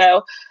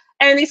Chicago.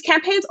 And these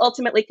campaigns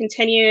ultimately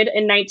continued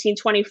in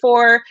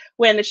 1924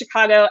 when the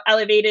Chicago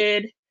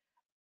Elevated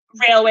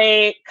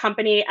Railway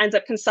Company ends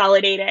up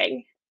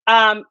consolidating.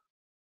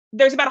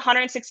 There's about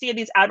 160 of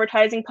these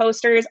advertising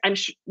posters.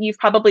 You've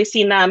probably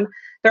seen them.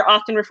 They're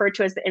often referred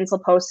to as the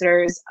Insel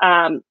posters.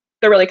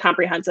 They're really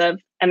comprehensive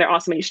and they're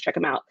awesome and you should check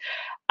them out.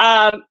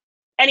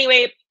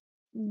 Anyway,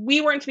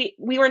 we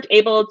weren't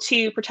able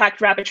to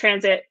protect rapid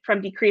transit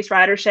from decreased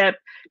ridership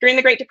during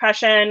the Great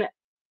Depression,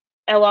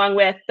 along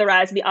with the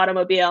rise of the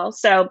automobile.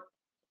 So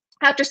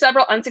after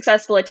several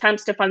unsuccessful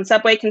attempts to fund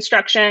subway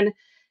construction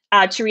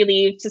to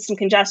relieve system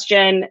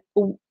congestion,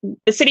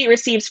 the city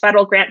receives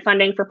federal grant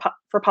funding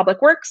for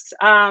public works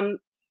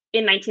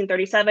in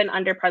 1937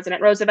 under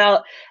President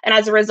Roosevelt. And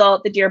as a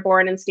result, the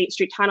Dearborn and State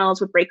Street tunnels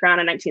would break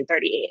ground in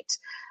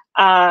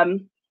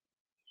 1938.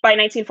 By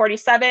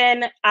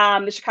 1947,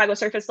 the Chicago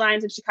Surface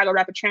Lines and Chicago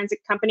Rapid Transit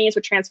companies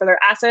would transfer their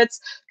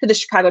assets to the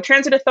Chicago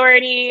Transit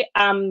Authority,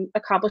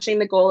 accomplishing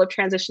the goal of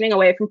transitioning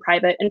away from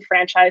private and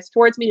franchise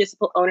towards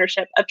municipal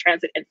ownership of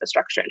transit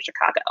infrastructure in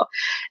Chicago.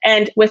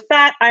 And with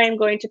that, I am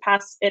going to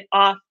pass it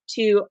off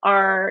to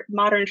our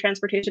modern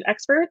transportation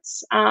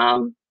experts.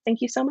 Thank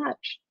you so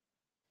much.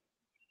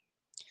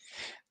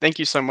 Thank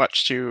you so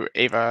much to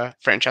Ava,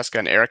 Francesca,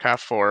 and Erica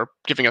for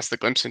giving us the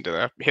glimpse into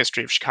the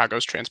history of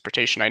Chicago's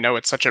transportation. I know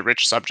it's such a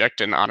rich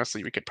subject, and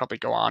honestly, we could probably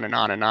go on and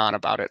on and on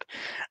about it.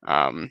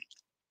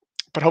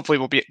 But hopefully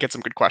we'll get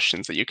some good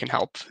questions that you can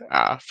help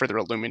further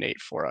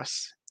illuminate for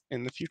us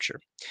in the future.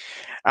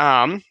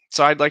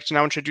 So I'd like to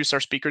now introduce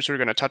our speakers who are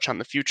going to touch on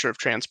the future of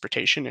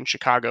transportation in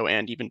Chicago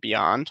and even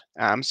beyond.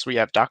 So we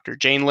have Dr.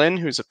 Jane Lin,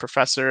 who's a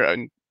professor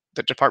in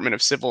the Department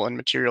of Civil and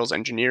Materials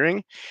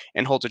Engineering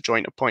and holds a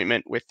joint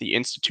appointment with the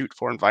Institute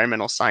for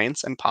Environmental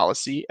Science and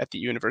Policy at the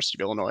University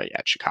of Illinois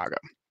at Chicago.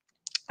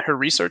 Her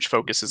research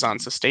focuses on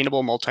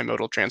sustainable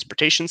multimodal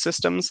transportation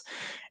systems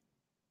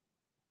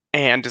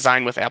and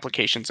design with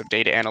applications of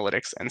data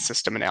analytics and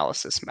system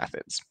analysis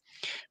methods.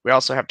 We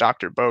also have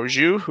Dr. Bo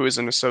Zhu, who is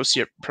an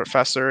associate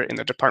professor in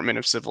the Department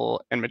of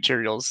Civil and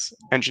Materials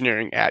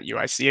Engineering at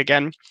UIC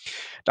again.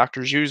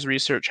 Dr. Zhu's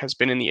research has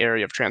been in the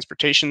area of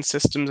transportation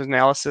systems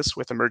analysis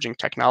with emerging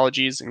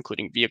technologies,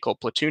 including vehicle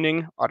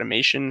platooning,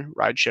 automation,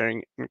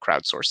 ride-sharing, and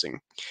crowdsourcing.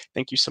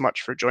 Thank you so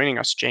much for joining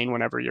us, Jane.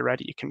 Whenever you're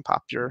ready, you can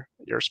pop your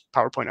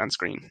PowerPoint on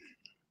screen.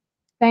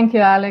 Thank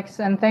you, Alex,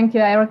 and thank you,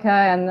 Erica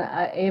and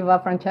Ava,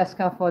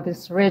 Francesca, for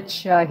this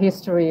rich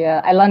history.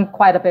 I learned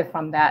quite a bit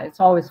from that. It's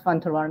always fun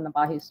to learn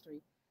about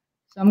history.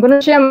 So I'm going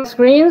to share my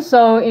screen.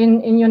 So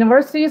in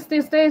universities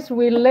these days,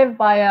 we live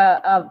by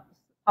a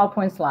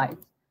PowerPoint slide.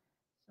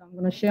 So I'm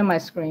going to share my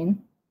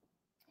screen.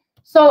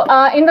 So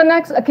in the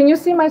next, can you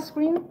see my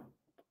screen?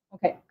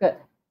 Okay, good.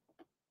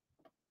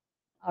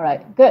 All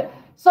right, good.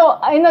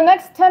 So in the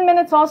next 10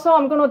 minutes also,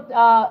 I'm going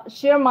to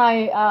share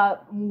my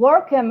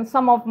work and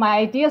some of my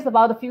ideas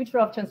about the future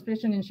of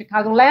transportation in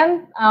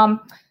Chicagoland.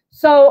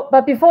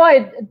 But before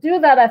I do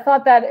that, I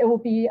thought that it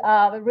would be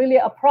really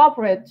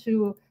appropriate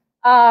to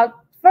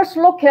first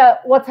look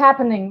at what's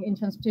happening in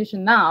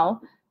transportation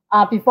now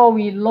before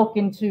we look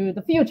into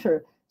the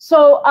future.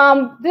 So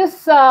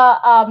this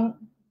plot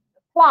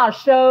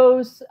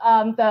shows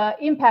the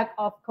impact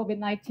of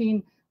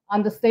COVID-19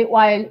 on the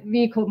statewide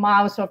vehicle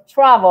miles of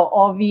travel,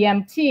 or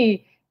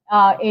VMT,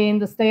 in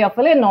the state of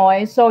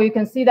Illinois. So you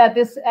can see that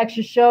this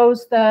actually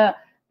shows the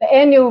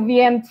annual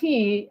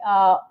VMT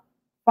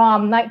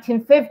from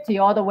 1950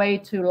 all the way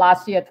to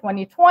last year,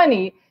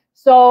 2020.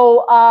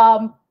 So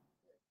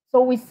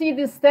so we see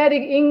this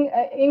steady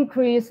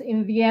increase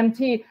in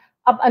VMT.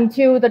 up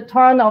until the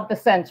turn of the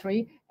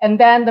century. And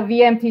then the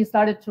VMT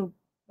started to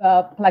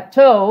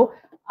plateau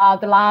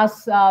the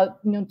last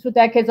 2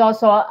 decades or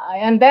so.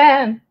 And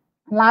then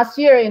last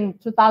year in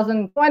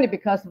 2020,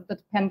 because of the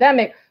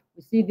pandemic,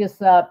 we see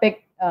this big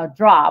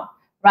drop,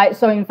 right?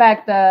 So in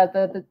fact,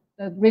 the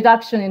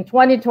reduction in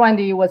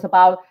 2020 was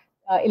about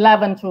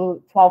 11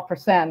 to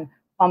 12%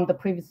 from the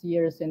previous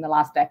years in the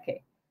last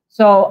decade.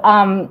 So,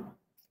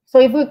 so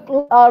if we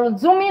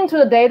zoom into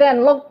the data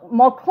and look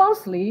more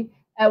closely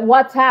at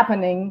what's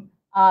happening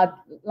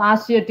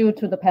last year due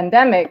to the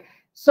pandemic.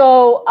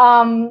 So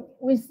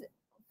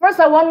first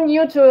I want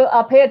you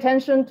to pay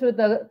attention to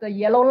the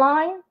yellow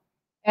line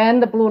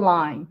and the blue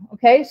line,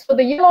 okay? So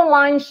the yellow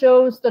line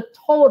shows the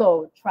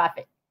total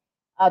traffic,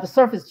 the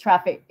surface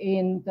traffic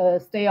in the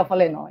state of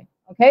Illinois,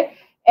 okay?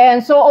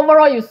 And so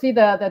overall, you see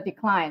the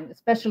decline,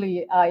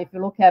 especially if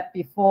you look at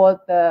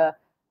before the,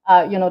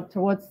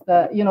 towards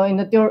the, in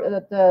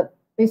the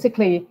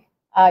basically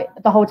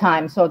the whole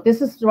time. So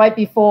this is right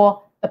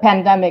before the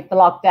pandemic, the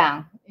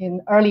lockdown in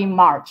early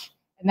March.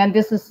 And then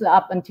this is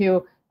up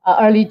until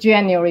early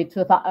January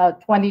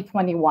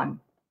 2021.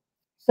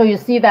 So you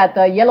see that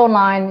the yellow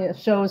line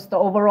shows the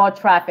overall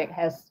traffic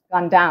has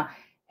gone down.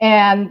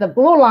 And the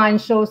blue line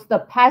shows the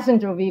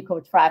passenger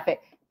vehicle traffic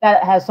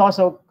that has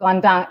also gone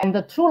down. And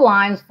the two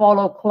lines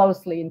follow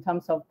closely in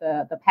terms of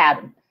the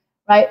pattern,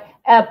 right?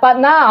 But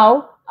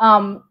now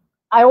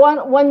I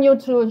want you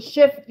to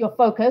shift your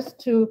focus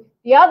to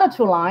the other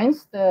two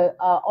lines, the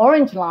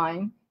orange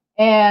line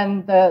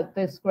and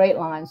this gray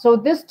line. So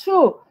this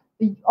two,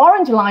 the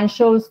orange line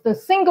shows the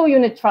single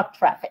unit truck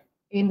traffic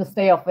in the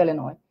state of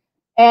Illinois.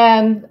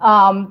 And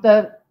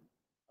the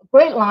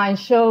gray line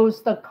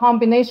shows the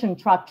combination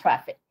truck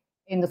traffic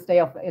in the state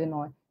of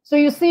Illinois. So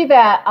you see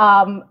that,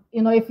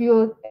 if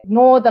you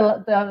ignore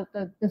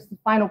this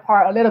final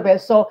part a little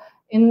bit, so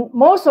in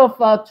most of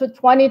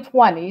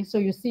 2020, so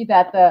you see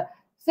that the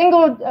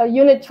single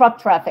unit truck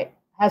traffic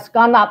has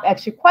gone up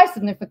actually quite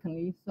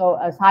significantly, so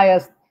as high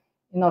as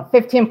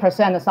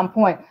 15% at some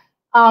point.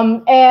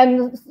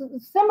 And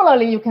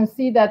similarly, you can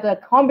see that the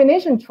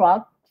combination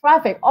truck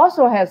traffic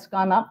also has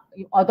gone up,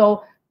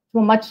 although to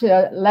a much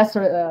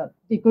lesser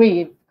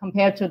degree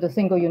compared to the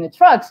single unit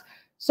trucks.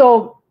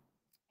 So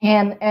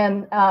and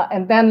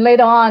then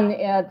later on,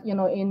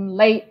 in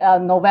late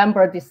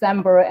November,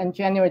 December, and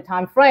January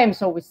timeframe,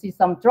 so we see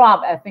some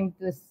drop. I think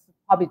this is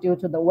probably due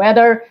to the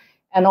weather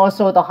and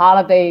also the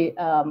holiday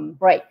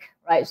break,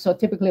 right? So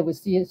typically we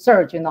see a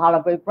surge in the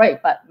holiday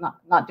break, but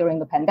not during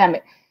the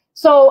pandemic.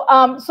 So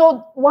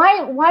so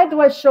why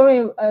do I show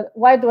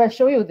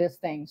you this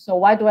thing? So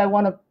why do I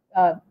want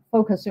to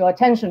focus your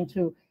attention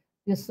to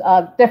these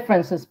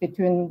differences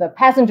between the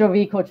passenger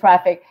vehicle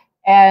traffic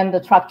and the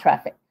truck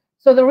traffic?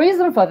 So the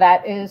reason for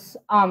that is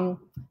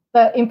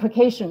the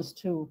implications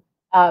to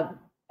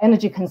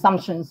energy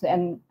consumptions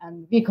and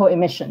vehicle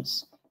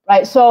emissions,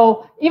 right?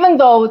 So even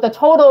though the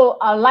total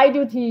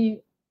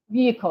light-duty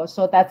vehicles,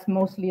 so that's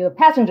mostly the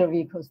passenger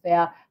vehicles, they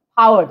are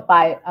powered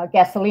by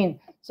gasoline.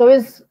 So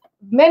it's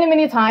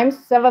many times,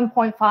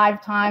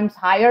 7.5 times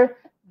higher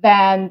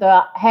than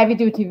the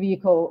heavy-duty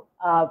vehicle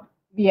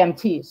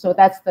VMT. So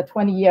that's the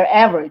 20-year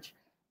average.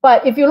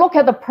 But if you look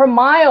at the per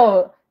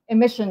mile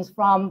emissions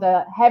from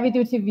the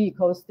heavy-duty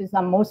vehicles, these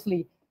are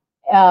mostly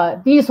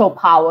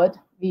diesel-powered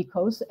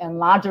vehicles and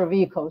larger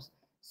vehicles.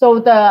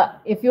 So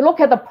if you look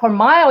at the per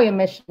mile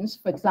emissions,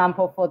 for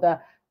example, for the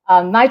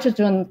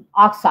nitrogen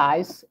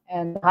oxides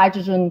and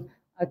hydrogen,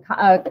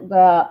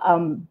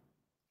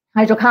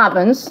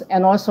 hydrocarbons,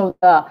 and also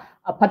the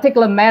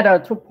particulate matter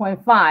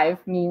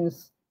 2.5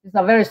 means these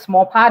are very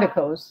small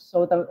particles.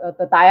 So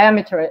the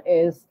diameter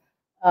is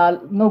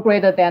no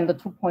greater than the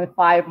 2.5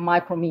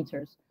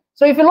 micrometers.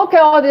 So if you look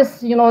at all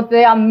this,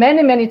 they are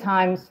many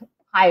times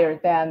higher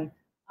than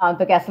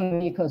the gasoline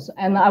vehicles.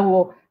 And I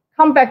will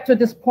come back to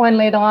this point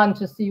later on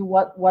to see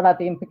what are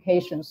the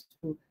implications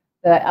to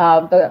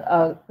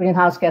the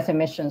greenhouse gas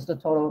emissions, the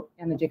total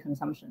energy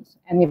consumptions.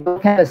 And if you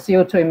look at the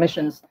CO2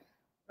 emissions,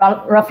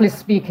 roughly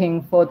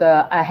speaking, for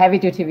the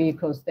heavy-duty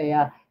vehicles, they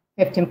are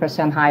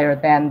 15% higher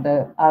than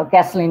the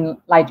gasoline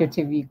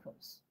light-duty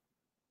vehicles.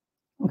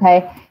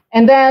 Okay,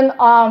 and then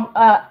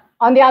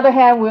on the other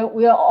hand,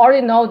 we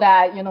already know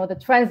that the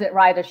transit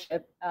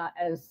ridership,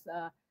 as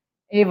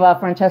Eva,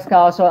 Francesca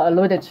also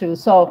alluded to.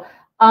 So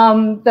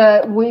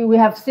we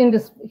have seen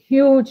this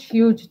huge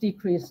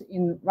decrease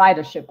in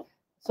ridership.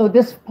 So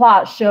this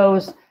plot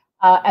shows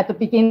at the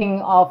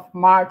beginning of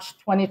March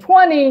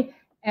 2020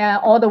 and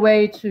all the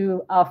way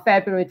to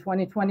February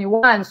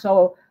 2021.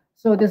 So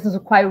this is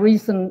quite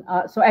recent.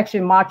 So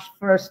actually March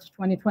 1st,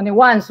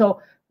 2021.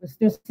 So we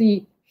still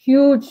see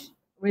huge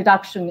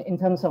reduction in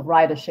terms of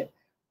ridership.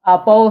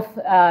 Both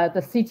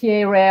the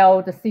CTA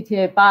rail, the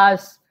CTA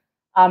bus,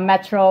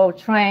 metro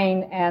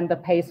train, and the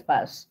PACE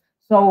bus.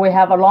 So we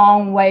have a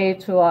long way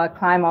to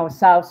climb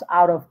ourselves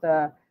out of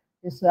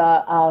this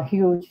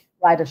huge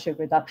ridership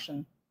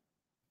reduction.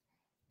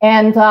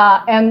 And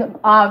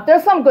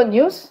there's some good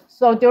news.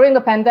 So during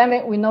the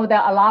pandemic, we know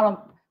that a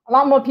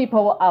lot more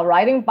people are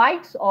riding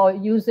bikes or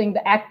using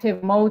the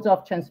active modes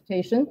of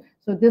transportation.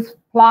 So this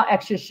plot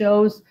actually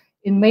shows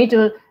in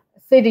major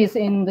cities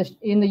in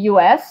the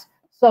U.S.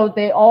 So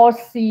they all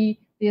see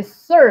this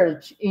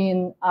surge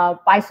in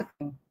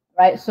bicycling,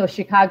 right? So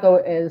Chicago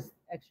is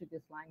actually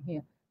this line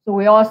here. So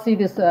we all see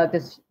this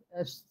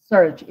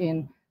surge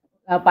in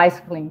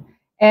bicycling.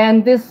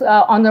 And this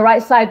on the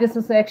right side, this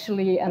is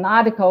actually an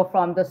article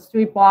from the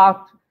Street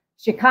Walk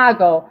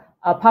Chicago,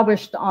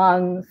 published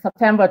on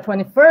September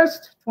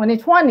 21st,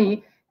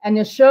 2020. And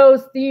it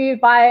shows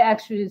DUI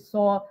actually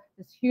saw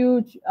this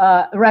huge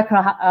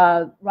record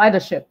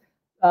ridership,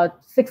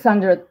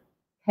 600K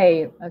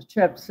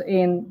trips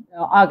in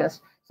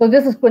August. So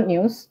this is good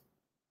news.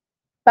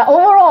 But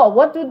overall,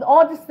 what do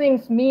all these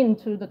things mean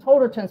to the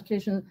total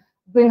transportation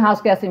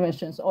greenhouse gas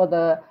emissions or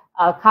the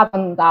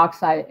carbon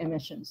dioxide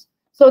emissions?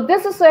 So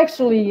this is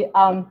actually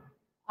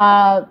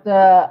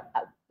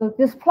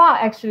this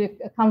plot actually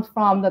comes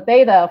from the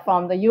data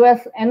from the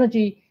U.S.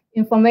 Energy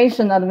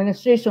Information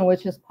Administration,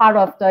 which is part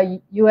of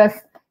the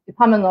U.S.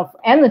 Department of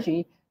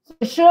Energy. So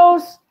it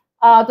shows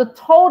the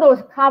total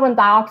carbon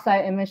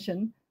dioxide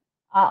emission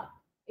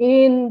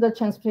in the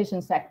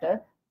transportation sector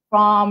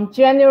from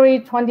January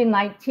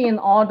 2019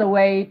 all the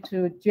way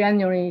to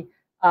January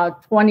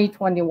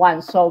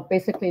 2021. So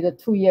basically the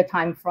 2-year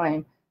time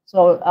frame.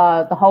 So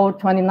the whole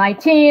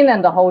 2019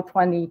 and the whole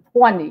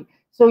 2020.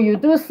 So you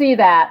do see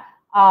that,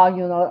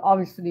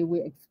 obviously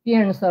we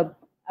experienced a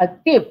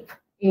dip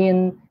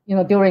in,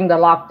 during the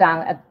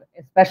lockdown,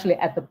 especially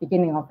at the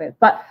beginning of it.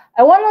 But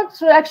I wanted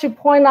to actually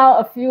point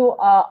out a few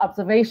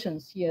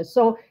observations here.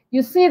 So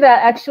you see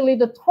that actually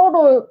the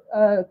total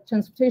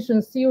transportation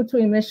CO2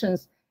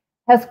 emissions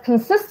has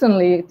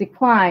consistently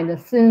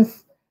declined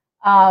since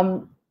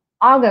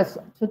August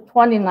to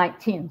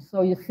 2019.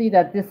 So you see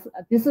that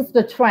this is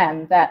the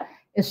trend that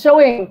is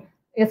showing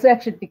it's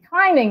actually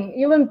declining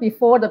even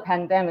before the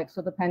pandemic.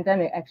 So the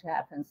pandemic actually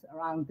happens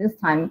around this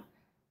time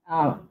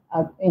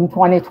in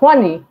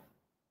 2020.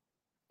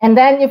 And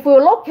then if we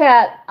look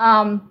at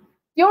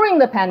during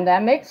the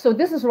pandemic, so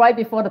this is right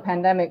before the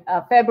pandemic,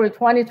 February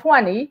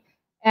 2020,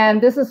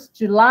 and this is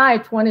July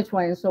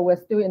 2020, so we're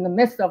still in the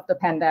midst of the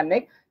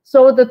pandemic.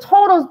 So the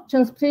total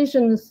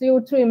transportation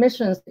CO2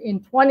 emissions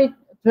in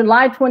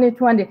July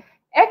 2020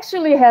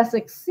 actually has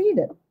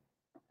exceeded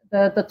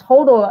the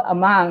total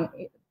amount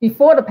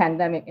before the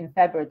pandemic in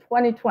February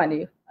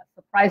 2020,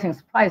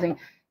 surprising.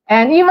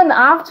 And even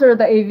after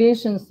the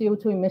aviation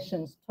CO2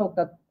 emissions took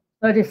a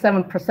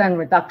 37%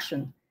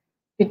 reduction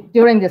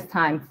during this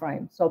time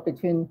frame, so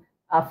between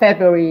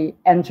February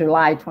and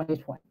July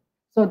 2020.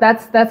 So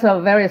that's a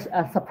very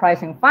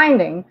surprising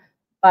finding,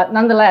 but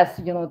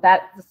nonetheless,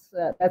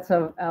 that's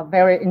a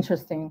very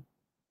interesting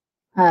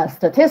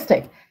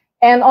statistic.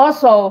 And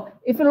also,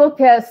 if you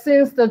look at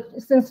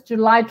since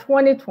July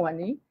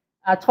 2020,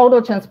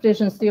 total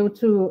transportation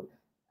CO2,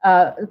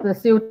 the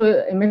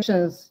CO2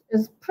 emissions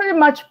is pretty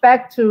much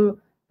back to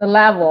the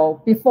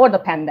level before the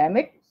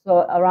pandemic,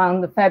 so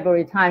around the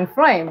February time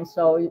frame.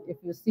 So if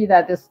you see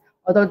that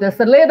although there's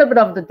a little bit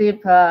of the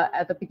dip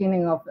at the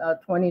beginning of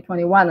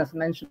 2021, as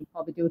mentioned,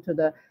 probably due to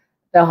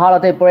the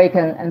holiday break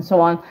and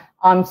so on.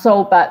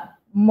 But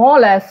more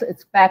or less,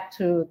 it's back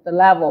to the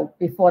level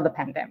before the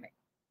pandemic,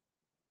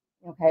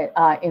 okay,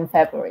 in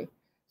February.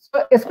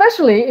 So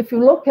especially if you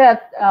look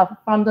at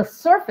from the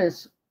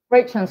surface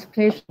freight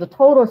transportation, the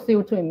total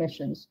CO2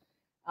 emissions,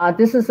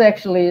 this is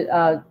actually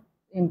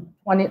in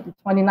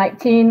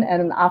 2019,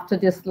 and after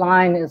this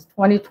line is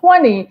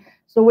 2020.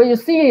 So what you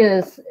see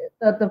is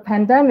that the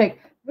pandemic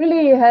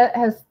really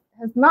has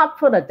not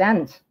put a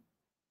dent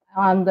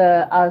on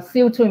the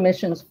CO2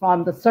 emissions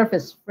from the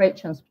surface freight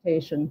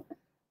transportation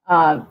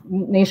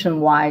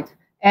nationwide.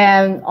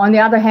 And on the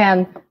other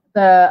hand,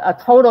 the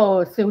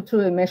total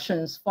CO2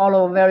 emissions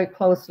follow very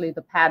closely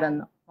the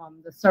pattern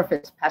from the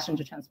surface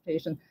passenger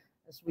transportation,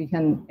 as we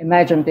can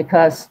imagine,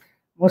 because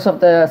most of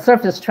the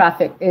surface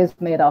traffic is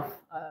made of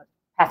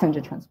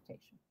passenger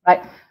transportation,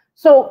 right?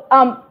 So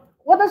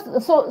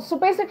so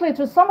basically,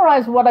 to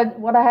summarize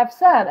what I have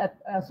said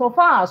so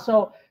far,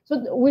 so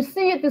we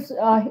see this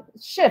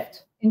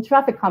shift in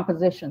traffic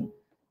composition.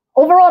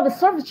 Overall, the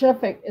surface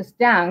traffic is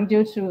down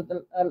due to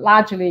the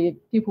largely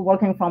people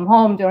working from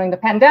home during the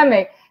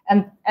pandemic,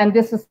 and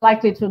this is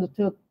likely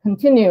to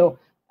continue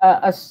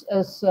as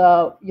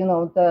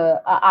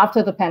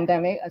after the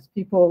pandemic, as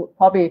people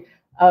probably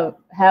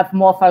have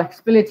more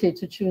flexibility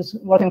to choose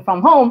working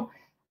from home.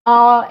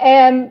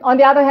 And on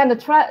the other hand,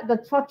 the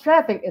truck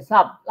traffic is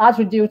up,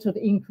 largely due to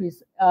the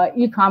increased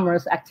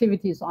e-commerce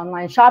activities,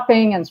 online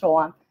shopping, and so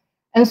on.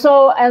 And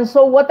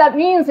so what that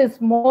means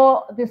is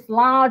more this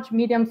large,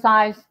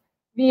 medium-sized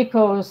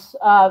vehicles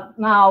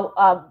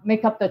now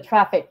make up the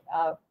traffic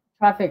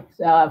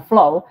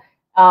flow.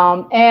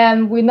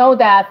 And we know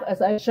that,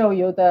 as I show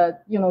you,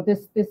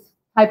 this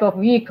type of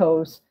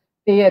vehicles,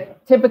 they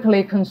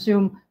typically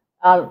consume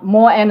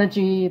more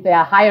energy, they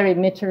are higher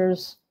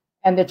emitters,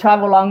 and they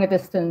travel longer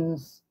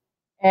distance,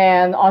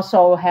 and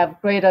also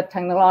have greater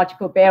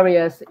technological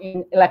barriers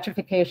in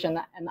electrification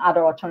and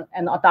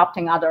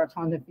adopting other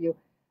alternative fuel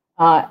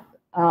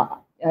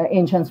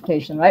in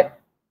transportation, right?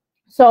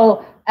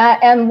 So,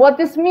 and what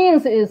this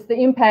means is the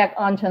impact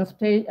on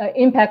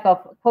impact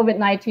of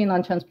COVID-19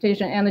 on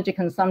transportation, energy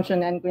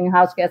consumption, and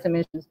greenhouse gas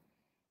emissions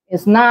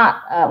is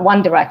not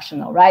one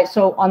directional, right?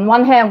 So on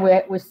one hand,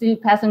 we see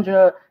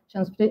passenger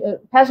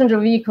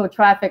vehicle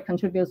traffic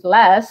contributes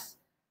less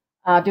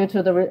due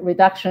to the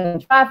reduction in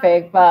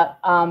traffic, but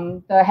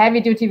the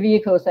heavy-duty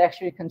vehicles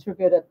actually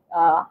contributed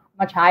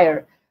much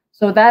higher.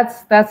 So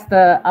that's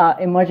the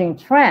emerging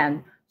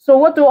trend. So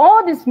what do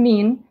all this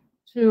mean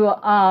to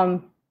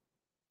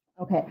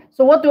okay,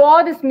 so what do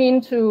all this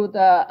mean to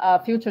the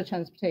future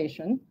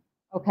transportation?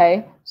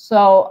 Okay,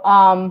 so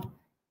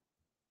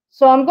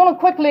so I'm going to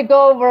quickly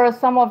go over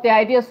some of the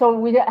ideas. So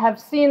we have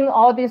seen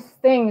all these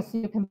things.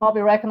 You can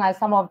probably recognize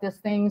some of these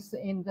things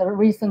in the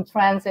recent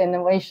trends and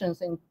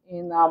innovations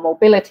in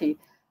mobility.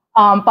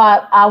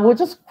 But I will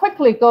just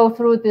quickly go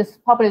through this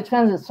public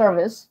transit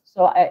service.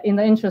 So in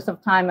the interest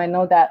of time, I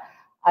know that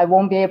I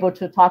won't be able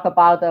to talk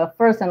about the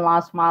first and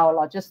last mile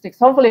logistics.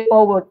 Hopefully,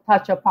 Bo will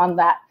touch upon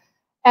that.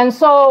 And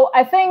so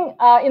I think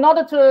in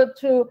order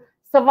to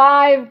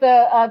survive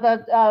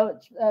the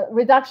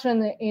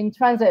reduction in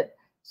transit,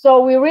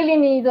 so we really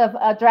need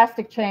a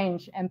drastic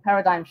change and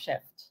paradigm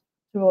shift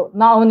to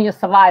not only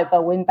survive,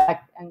 but win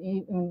back and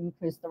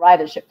increase the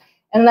ridership.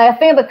 And I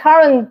think the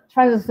current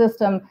transit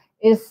system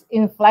is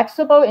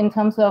inflexible in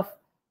terms of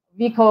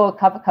vehicle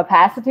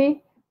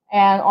capacity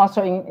and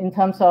also in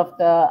terms of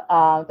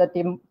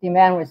the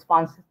demand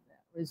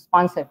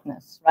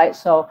responsiveness, right?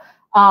 So,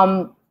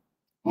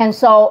 and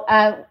so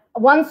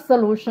one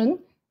solution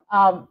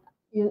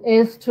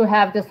is to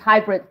have this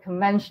hybrid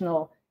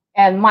conventional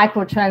and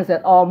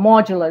microtransit or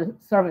modular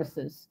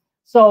services.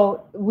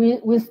 So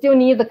we still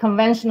need the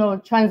conventional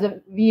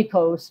transit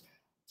vehicles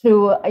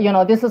to,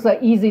 this is an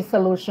easy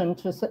solution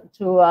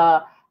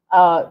to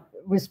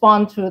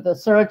respond to the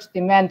surge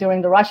demand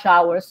during the rush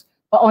hours.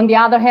 But on the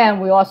other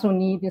hand, we also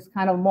need this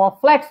kind of more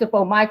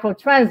flexible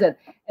microtransit,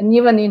 and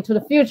even into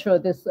the future,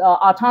 this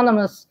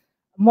autonomous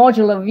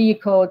modular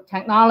vehicle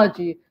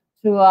technology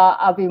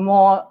to be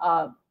more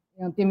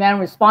demand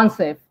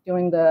responsive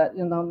during the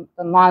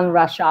the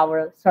non-rush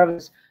hour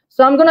service.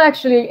 So I'm going to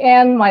actually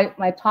end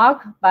my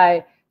talk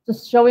by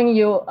just showing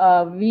you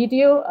a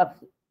video, a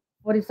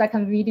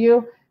 40-second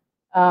video,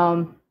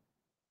 to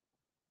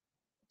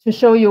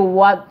show you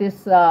what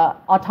this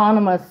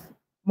autonomous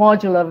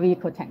modular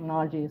vehicle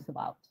technology is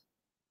about.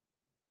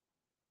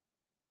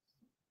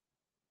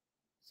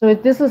 So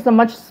this is a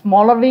much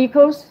smaller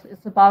vehicles.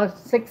 It's about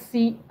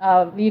 6-seat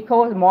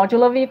vehicle,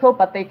 modular vehicle,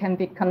 but they can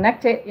be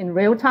connected in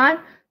real time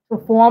to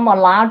form a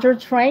larger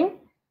train.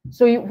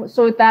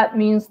 So that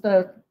means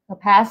the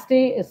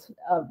capacity is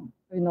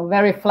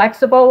very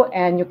flexible,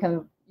 and you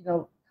can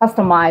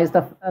customize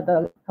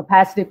the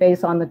capacity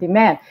based on the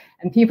demand,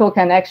 and people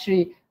can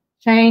actually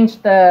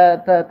change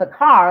the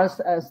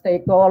cars as they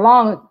go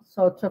along,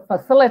 so to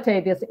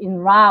facilitate this en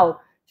route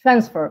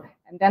transfer,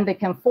 and then they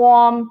can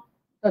form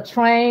the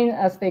train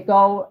as they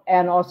go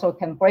and also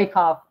can break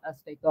off as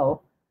they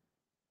go.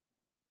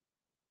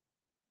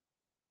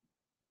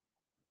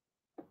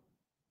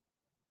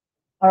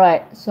 All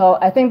right, so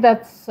I think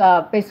that's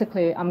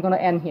basically, I'm going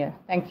to end here.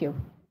 Thank you.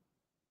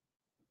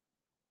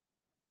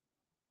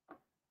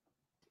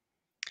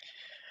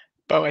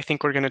 Bo, I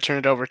think we're going to turn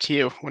it over to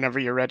you whenever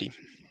you're ready.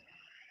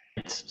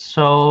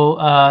 So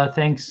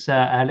thanks,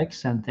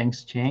 Alex, and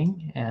thanks,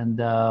 Jane. And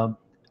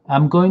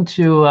I'm going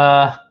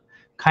to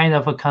kind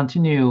of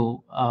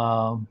continue.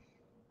 Let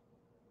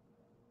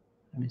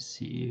me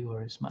see,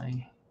 where is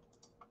my...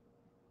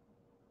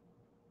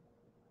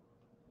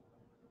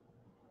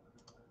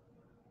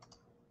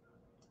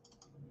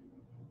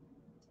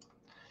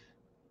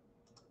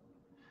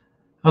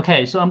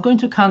 Okay, so I'm going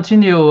to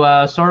continue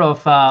sort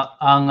of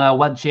on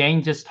what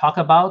Jane just talked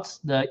about,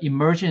 the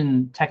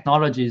emerging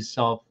technologies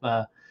of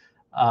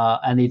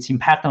and its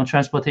impact on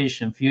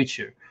transportation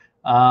future.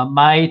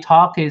 My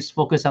talk is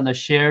focused on the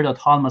shared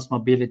autonomous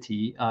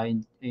mobility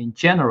in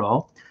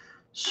general.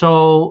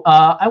 So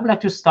I would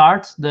like to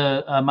start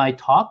my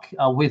talk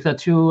with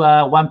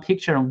one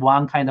picture and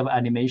one kind of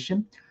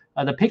animation.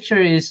 The picture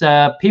is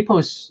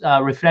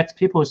reflects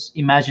people's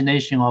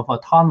imagination of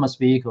autonomous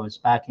vehicles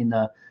back in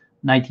the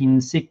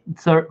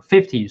 1950s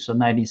or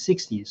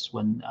 1960s,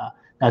 when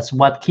that's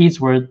what kids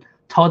were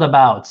taught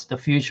about the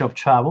future of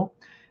travel.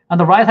 On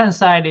the right-hand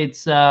side,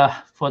 it's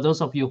for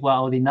those of you who are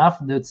old enough,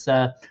 that's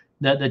the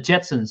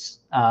Jetsons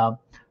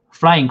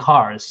flying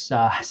cars.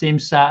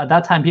 Seems at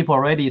that time people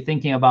already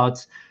thinking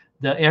about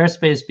the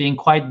airspace being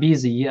quite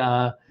busy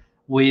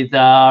with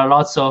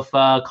lots of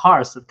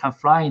cars that can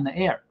fly in the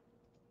air.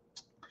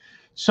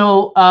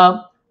 So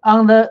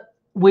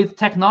with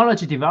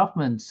technology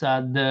developments,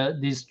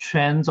 these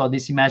trends or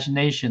this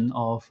imagination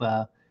of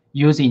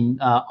using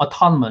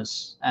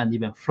autonomous and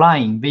even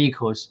flying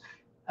vehicles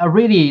are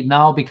really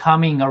now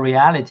becoming a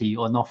reality,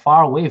 or not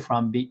far away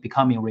from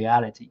becoming a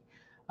reality.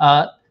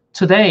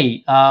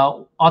 Today,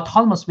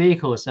 autonomous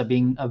vehicles are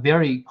being a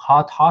very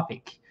hot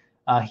topic.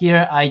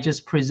 Here, I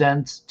just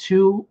present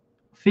two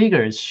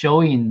figures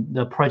showing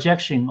the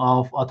projection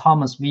of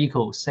autonomous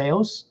vehicle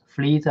sales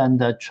fleet and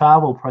the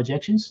travel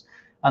projections.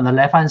 On the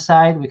left-hand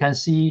side, we can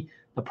see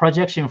the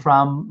projection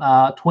from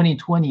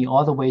 2020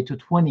 all the way to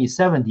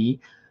 2070.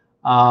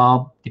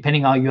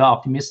 Depending on you are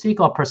optimistic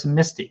or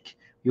pessimistic,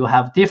 you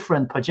have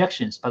different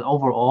projections. But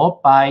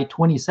overall, by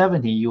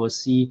 2070, you will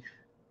see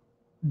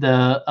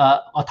the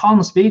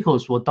autonomous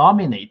vehicles will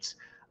dominate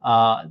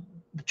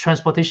the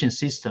transportation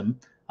system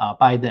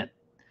by then.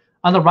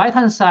 On the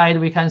right-hand side,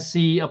 we can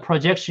see a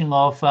projection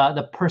of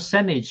the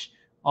percentage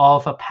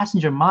of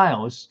passenger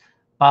miles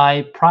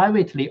by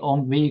privately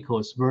owned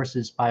vehicles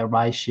versus by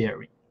ride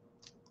sharing.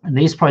 And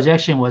this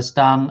projection was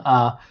done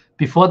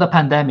before the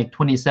pandemic,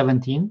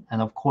 2017,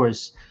 and of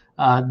course,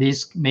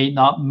 this may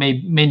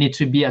need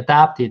to be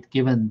adapted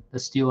given the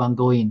still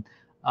ongoing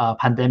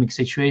pandemic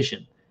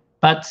situation.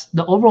 But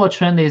the overall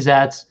trend is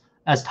that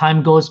as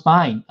time goes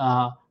by,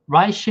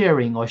 ride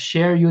sharing or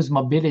share use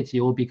mobility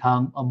will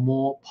become a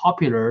more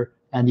popular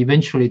and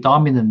eventually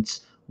dominant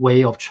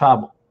way of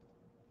travel.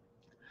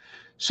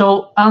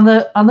 So on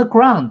the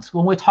ground,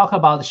 when we talk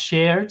about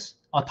shared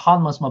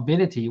autonomous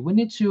mobility, we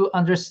need to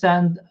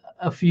understand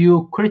a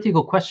few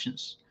critical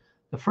questions.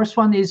 The first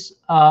one is,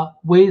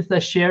 with the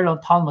shared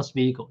autonomous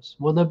vehicles,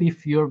 will there be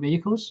fewer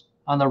vehicles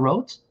on the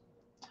roads?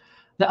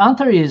 The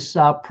answer is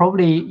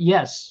probably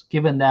yes,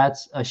 given that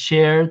a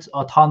shared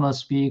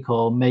autonomous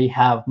vehicle may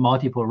have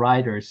multiple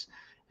riders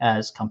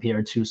as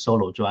compared to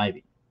solo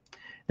driving.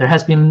 There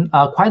has been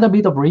quite a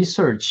bit of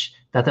research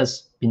that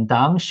has been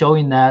done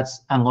showing that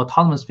an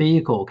autonomous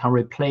vehicle can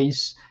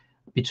replace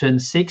between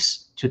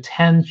 6 to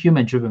 10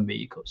 human-driven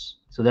vehicles.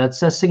 So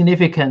that's a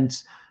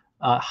significant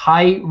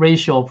high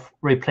ratio of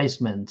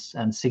replacements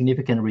and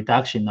significant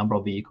reduction in number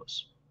of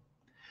vehicles.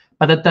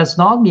 But that does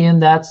not mean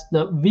that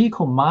the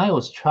vehicle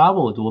miles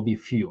traveled will be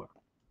fewer.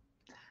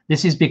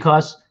 This is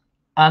because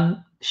a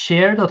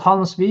shared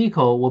autonomous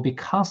vehicle will be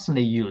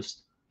constantly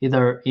used,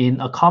 either in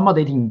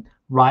accommodating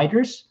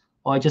riders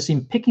or just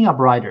in picking up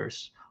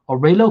riders or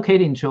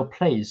relocating to a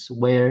place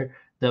where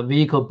the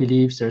vehicle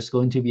believes there's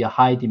going to be a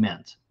high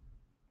demand.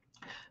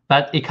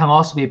 But it can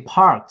also be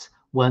parked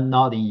when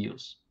not in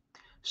use.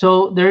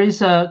 So there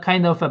is a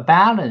kind of a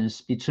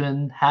balance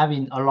between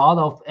having a lot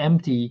of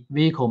empty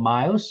vehicle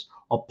miles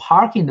or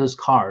parking those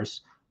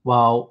cars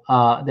while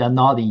they are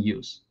not in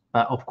use.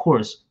 But of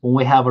course, when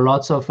we have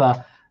lots of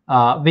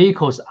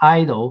vehicles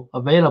idle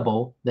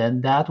available, then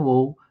that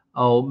will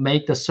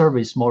make the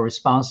service more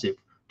responsive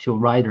to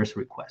riders'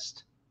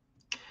 request.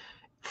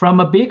 From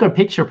a bigger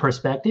picture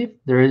perspective,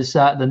 there is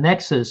the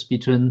nexus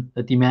between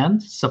the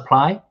demand,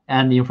 supply,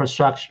 and the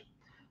infrastructure.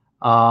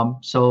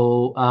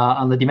 So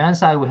on the demand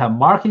side, we have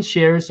market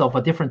shares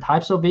of different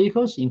types of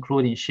vehicles,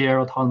 including shared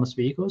autonomous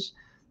vehicles.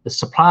 The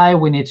supply,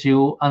 we need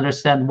to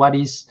understand what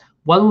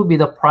will be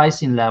the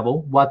pricing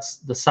level, what's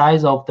the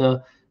size of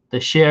the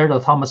shared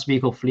autonomous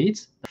vehicle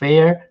fleets,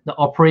 the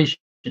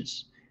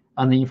operations.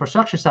 On the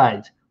infrastructure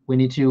side, we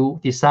need to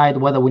decide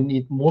whether we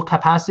need more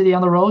capacity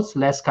on the roads,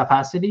 less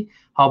capacity.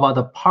 How about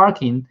the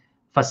parking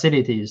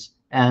facilities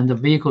and the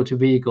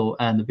vehicle-to-vehicle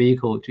and the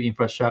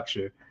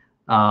vehicle-to-infrastructure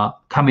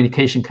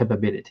communication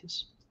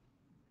capabilities.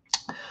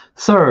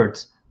 Third,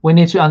 we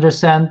need to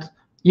understand,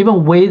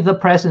 even with the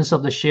presence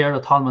of the shared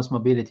autonomous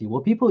mobility,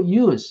 will people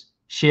use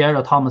shared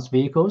autonomous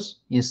vehicles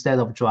instead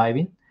of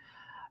driving?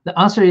 The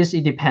answer is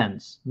it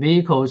depends.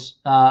 Vehicles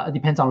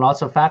depends on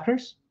lots of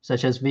factors,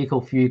 such as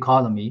vehicle fuel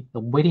economy, the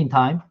waiting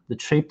time, the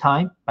trip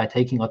time by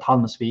taking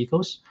autonomous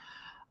vehicles,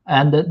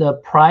 and the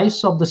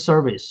price of the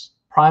service,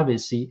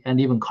 privacy, and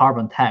even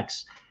carbon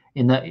tax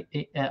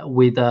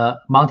with the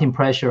mounting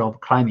pressure of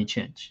climate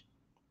change.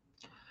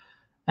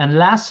 And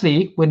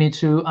lastly, we need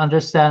to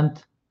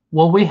understand,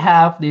 will we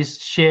have this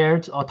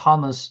shared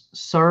autonomous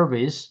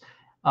service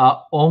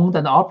owned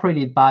and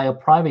operated by a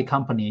private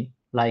company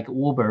like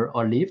Uber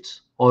or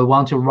Lyft, or we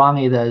want to run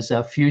it as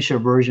a future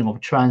version of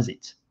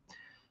transit?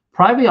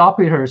 Private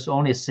operators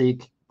only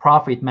seek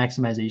profit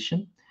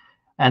maximization,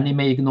 and they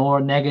may ignore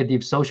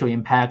negative social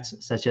impacts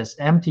such as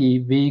empty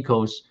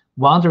vehicles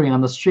wandering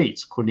on the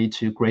streets could lead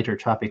to greater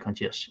traffic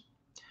congestion.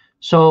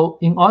 So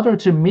in order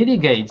to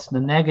mitigate the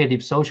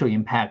negative social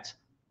impact,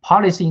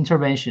 policy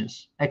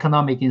interventions,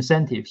 economic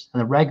incentives,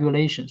 and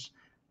regulations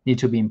need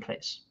to be in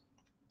place.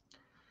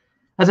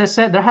 As I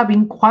said, there have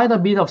been quite a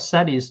bit of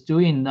studies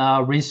doing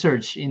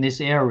research in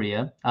this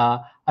area.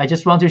 I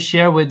just want to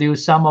share with you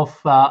some of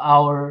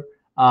our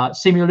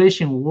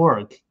simulation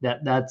work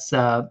that's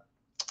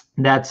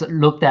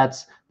looked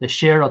at the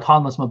shared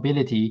autonomous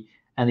mobility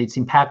and its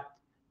impact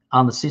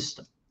on the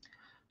system.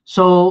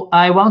 So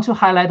I want to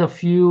highlight a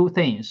few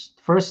things.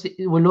 First,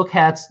 we look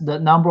at the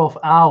number of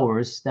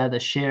hours that the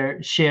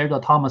shared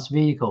autonomous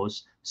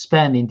vehicles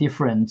spend in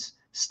different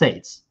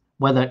states,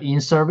 whether in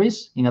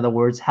service, in other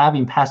words,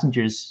 having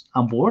passengers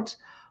on board,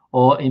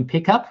 or in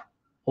pickup,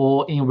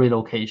 or in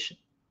relocation.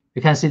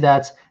 You can see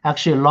that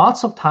actually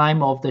lots of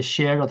time of the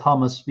shared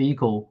autonomous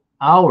vehicle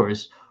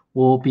hours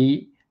will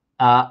be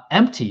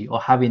empty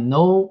or having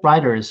no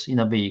riders in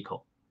a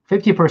vehicle.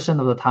 50%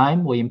 of the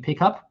time will in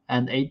pickup,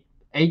 and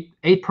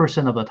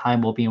 8% of the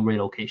time will be in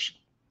relocation.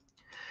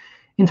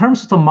 In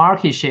terms of the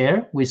market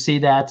share, we see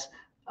that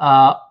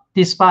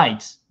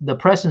despite the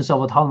presence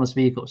of autonomous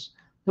vehicles,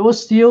 there will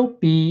still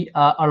be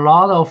a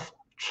lot of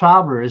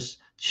travelers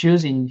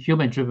choosing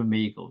human-driven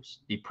vehicles.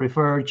 They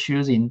prefer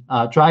choosing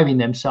driving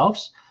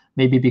themselves,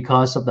 maybe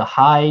because of the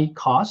high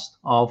cost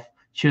of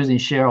choosing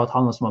shared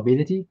autonomous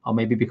mobility, or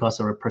maybe because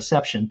of a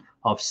perception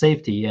of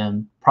safety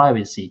and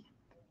privacy.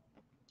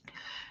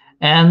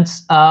 And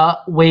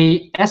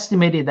we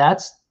estimated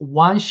that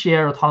one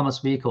shared autonomous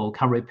vehicle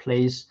can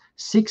replace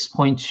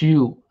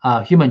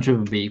 6.2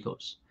 human-driven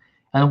vehicles.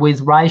 And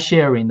with ride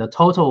sharing, the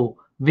total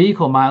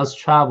vehicle miles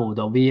traveled,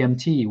 or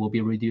VMT, will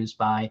be reduced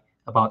by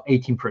about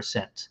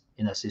 18%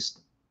 in the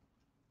system.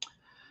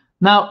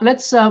 Now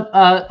let's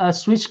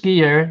switch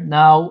gear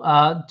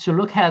now to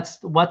look at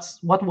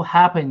what will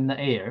happen in the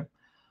air.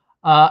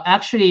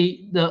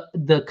 Actually,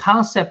 the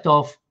concept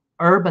of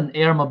urban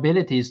air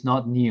mobility is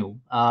not new.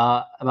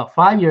 About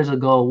 5 years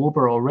ago,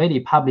 Uber already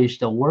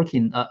published a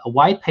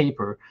white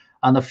paper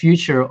on the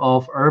future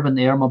of urban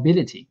air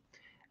mobility.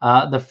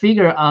 The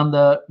figure on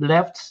the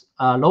left,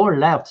 lower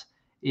left,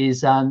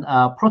 is an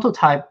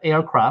prototype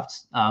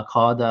aircraft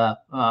called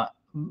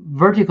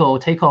vertical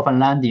takeoff and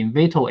landing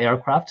VTOL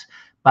aircraft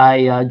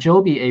by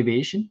Joby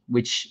Aviation,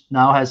 which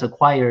now has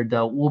acquired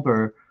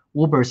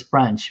Uber's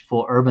branch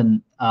for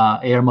urban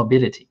air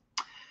mobility.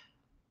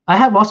 I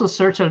have also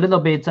searched a little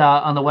bit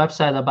on the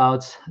website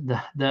about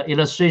the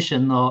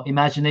illustration or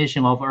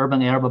imagination of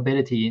urban air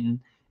mobility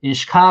in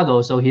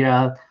Chicago. So here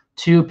are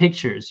two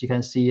pictures. You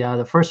can see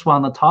the first one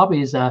on the top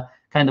is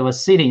kind of a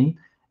sitting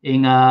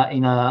in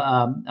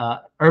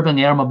a urban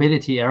air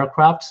mobility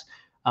aircraft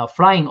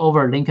flying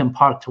over Lincoln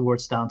Park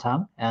towards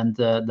downtown, and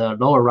the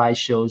lower right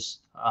shows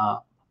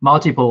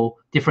multiple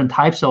different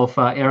types of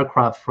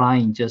aircraft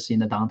flying just in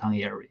the downtown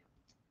area.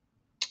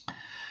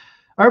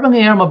 Urban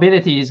air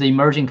mobility is an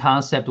emerging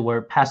concept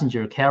where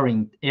passenger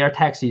carrying air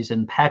taxis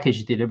and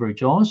package delivery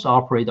drones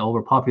operate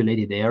over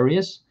populated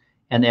areas,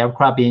 and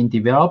aircraft being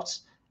developed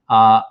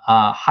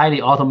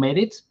highly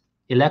automated,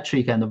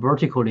 electric, and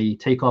vertically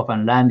takeoff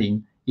and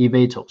landing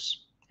eVTOLs.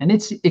 And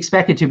it's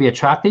expected to be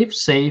attractive,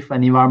 safe,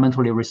 and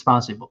environmentally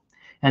responsible.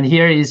 And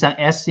here is an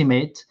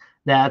estimate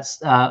that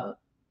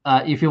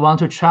if you want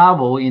to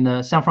travel in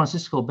the San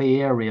Francisco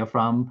Bay Area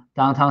from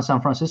downtown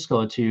San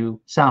Francisco to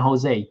San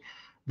Jose,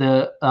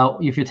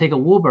 if you take a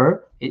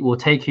Uber, it will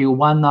take you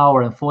 1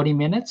 hour and 40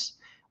 minutes,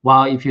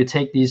 while if you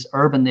take this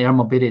urban air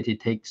mobility,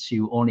 it takes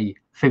you only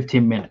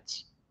 15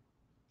 minutes.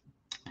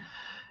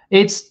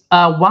 It's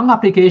one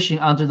application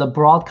under the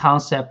broad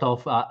concept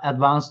of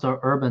advanced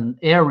urban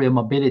area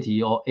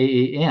mobility, or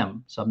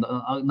AAM. So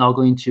I'm not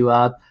going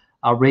to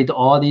read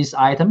all these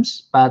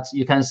items, but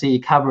you can see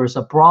it covers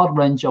a broad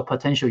range of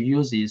potential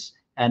uses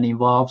and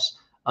involves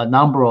a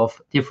number of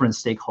different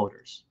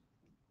stakeholders.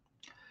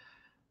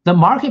 The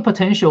market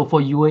potential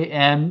for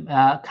UAM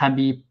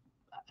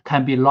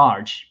can be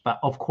large, but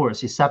of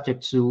course it's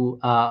subject to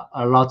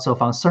lots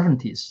of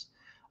uncertainties.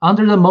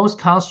 Under the most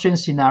constrained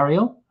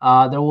scenario,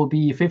 there will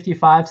be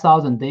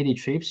 55,000 daily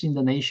trips in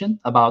the nation,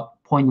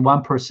 about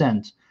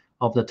 0.1%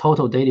 of the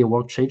total daily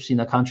work trips in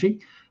the country,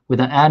 with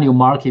an annual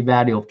market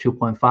value of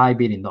 $2.5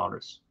 billion.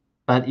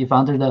 But if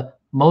under the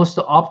most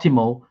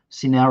optimal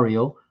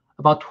scenario,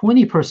 about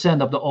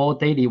 20% of the all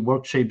daily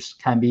work trips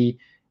can be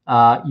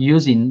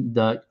using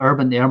the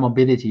urban air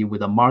mobility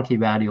with a market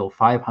value of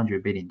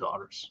 $500 billion.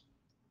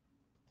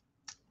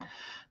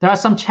 There are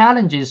some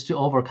challenges to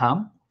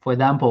overcome. For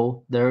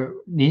example, there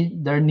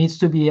needs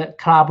to be a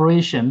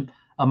collaboration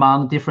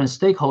among different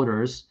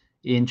stakeholders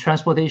in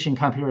transportation,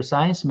 computer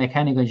science,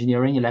 mechanical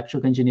engineering,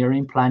 electrical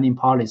engineering, planning,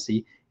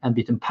 policy, and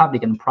between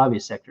public and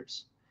private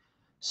sectors.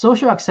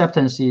 Social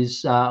acceptance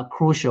is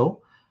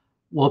crucial.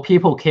 Will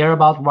people care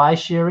about ride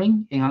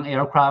sharing in an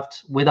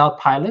aircraft without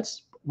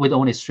pilots, with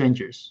only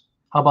strangers?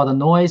 How about the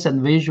noise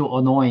and visual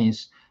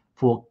annoyance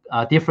for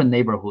different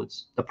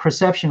neighborhoods? The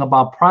perception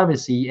about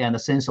privacy and a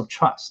sense of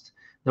trust.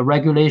 The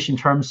regulation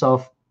in terms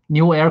of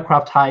new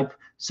aircraft type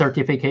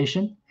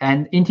certification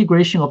and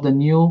integration of the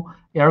new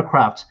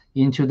aircraft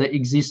into the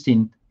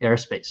existing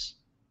airspace.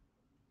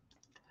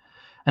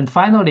 And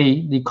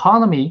finally, the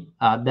economy,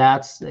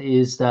 that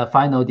is the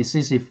final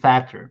decisive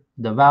factor.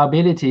 The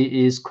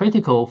viability is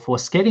critical for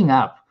scaling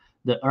up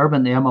the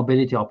urban air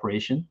mobility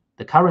operation.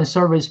 The current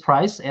service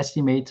price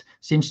estimate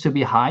seems to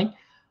be high,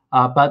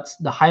 but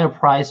the higher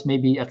price may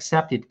be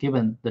accepted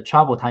given the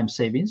travel time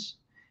savings.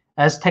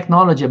 As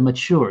technology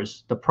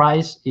matures, the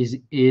price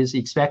is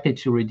expected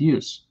to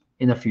reduce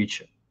in the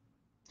future.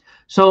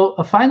 So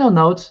a final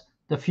note,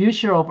 the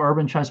future of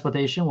urban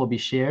transportation will be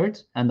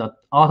shared and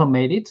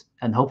automated,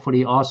 and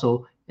hopefully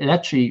also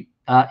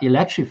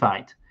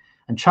electrified.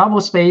 And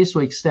travel space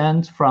will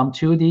extend from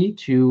 2D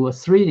to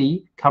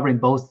 3D, covering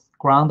both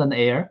ground and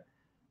air.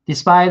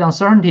 Despite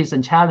uncertainties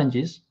and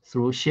challenges,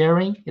 through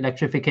sharing,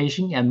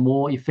 electrification, and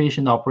more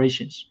efficient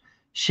operations,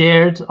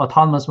 shared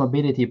autonomous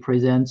mobility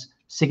presents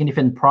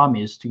significant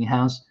promise to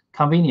enhance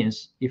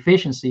convenience,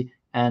 efficiency,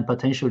 and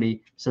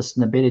potentially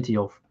sustainability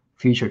of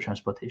future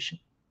transportation.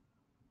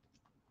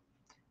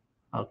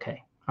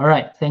 Okay, all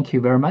right, thank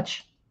you very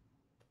much.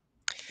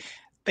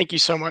 Thank you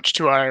so much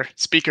to our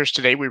speakers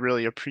today. We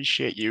really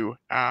appreciate you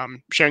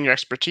sharing your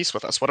expertise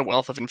with us. What a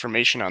wealth of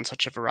information on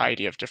such a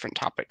variety of different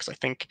topics. I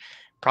think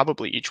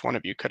probably each one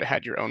of you could have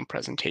had your own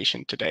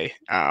presentation today.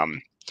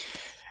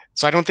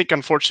 So I don't think,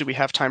 unfortunately, we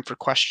have time for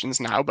questions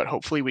now, but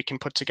hopefully we can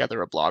put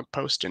together a blog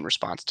post in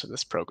response to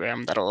this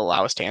program that'll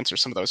allow us to answer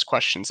some of those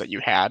questions that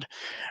you had.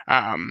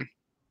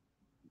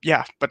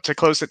 Yeah, but to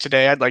close it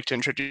today, I'd like to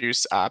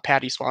introduce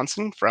Patty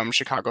Swanson from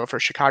Chicago for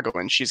Chicago,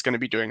 and she's going to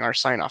be doing our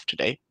sign-off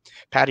today.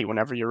 Patty,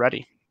 whenever you're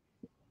ready.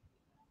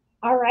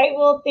 All right,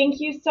 well, thank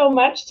you so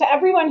much to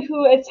everyone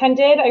who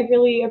attended. I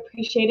really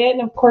appreciate it.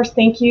 And of course,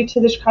 thank you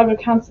to the Chicago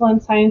Council on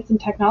Science and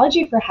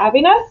Technology for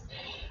having us.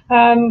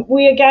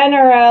 We, again,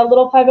 are a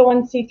little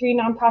 501c3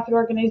 nonprofit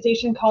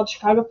organization called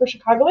Chicago for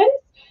Chicagoans.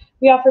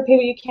 We offer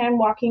pay-what-you-can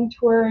walking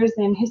tours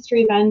and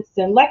history events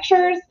and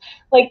lectures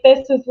like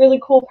this with really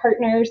cool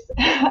partners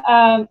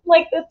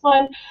like this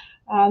one.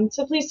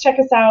 So please check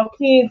us out.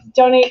 Please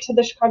donate to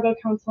the Chicago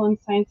Council on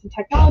Science and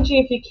Technology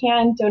if you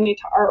can. Donate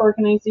to our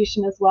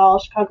organization as well,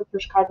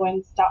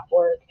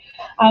 chicagoforchicagoans.org.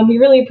 We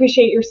really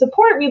appreciate your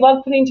support. We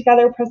love putting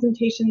together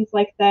presentations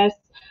like this.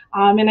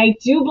 And I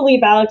do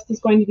believe Alex is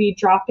going to be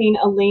dropping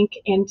a link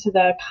into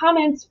the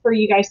comments for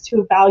you guys to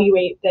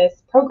evaluate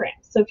this program.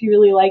 So if you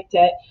really liked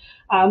it,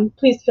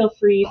 please feel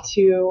free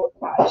to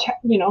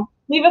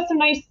leave us some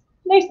nice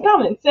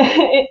comments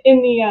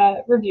in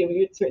the review. We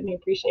would certainly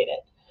appreciate it.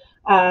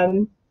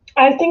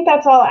 I think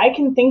that's all I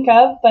can think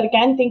of. But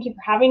again, thank you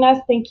for having us.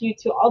 Thank you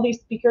to all these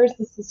speakers.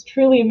 This is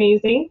truly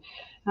amazing.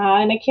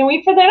 And I can't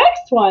wait for the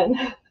next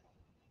one.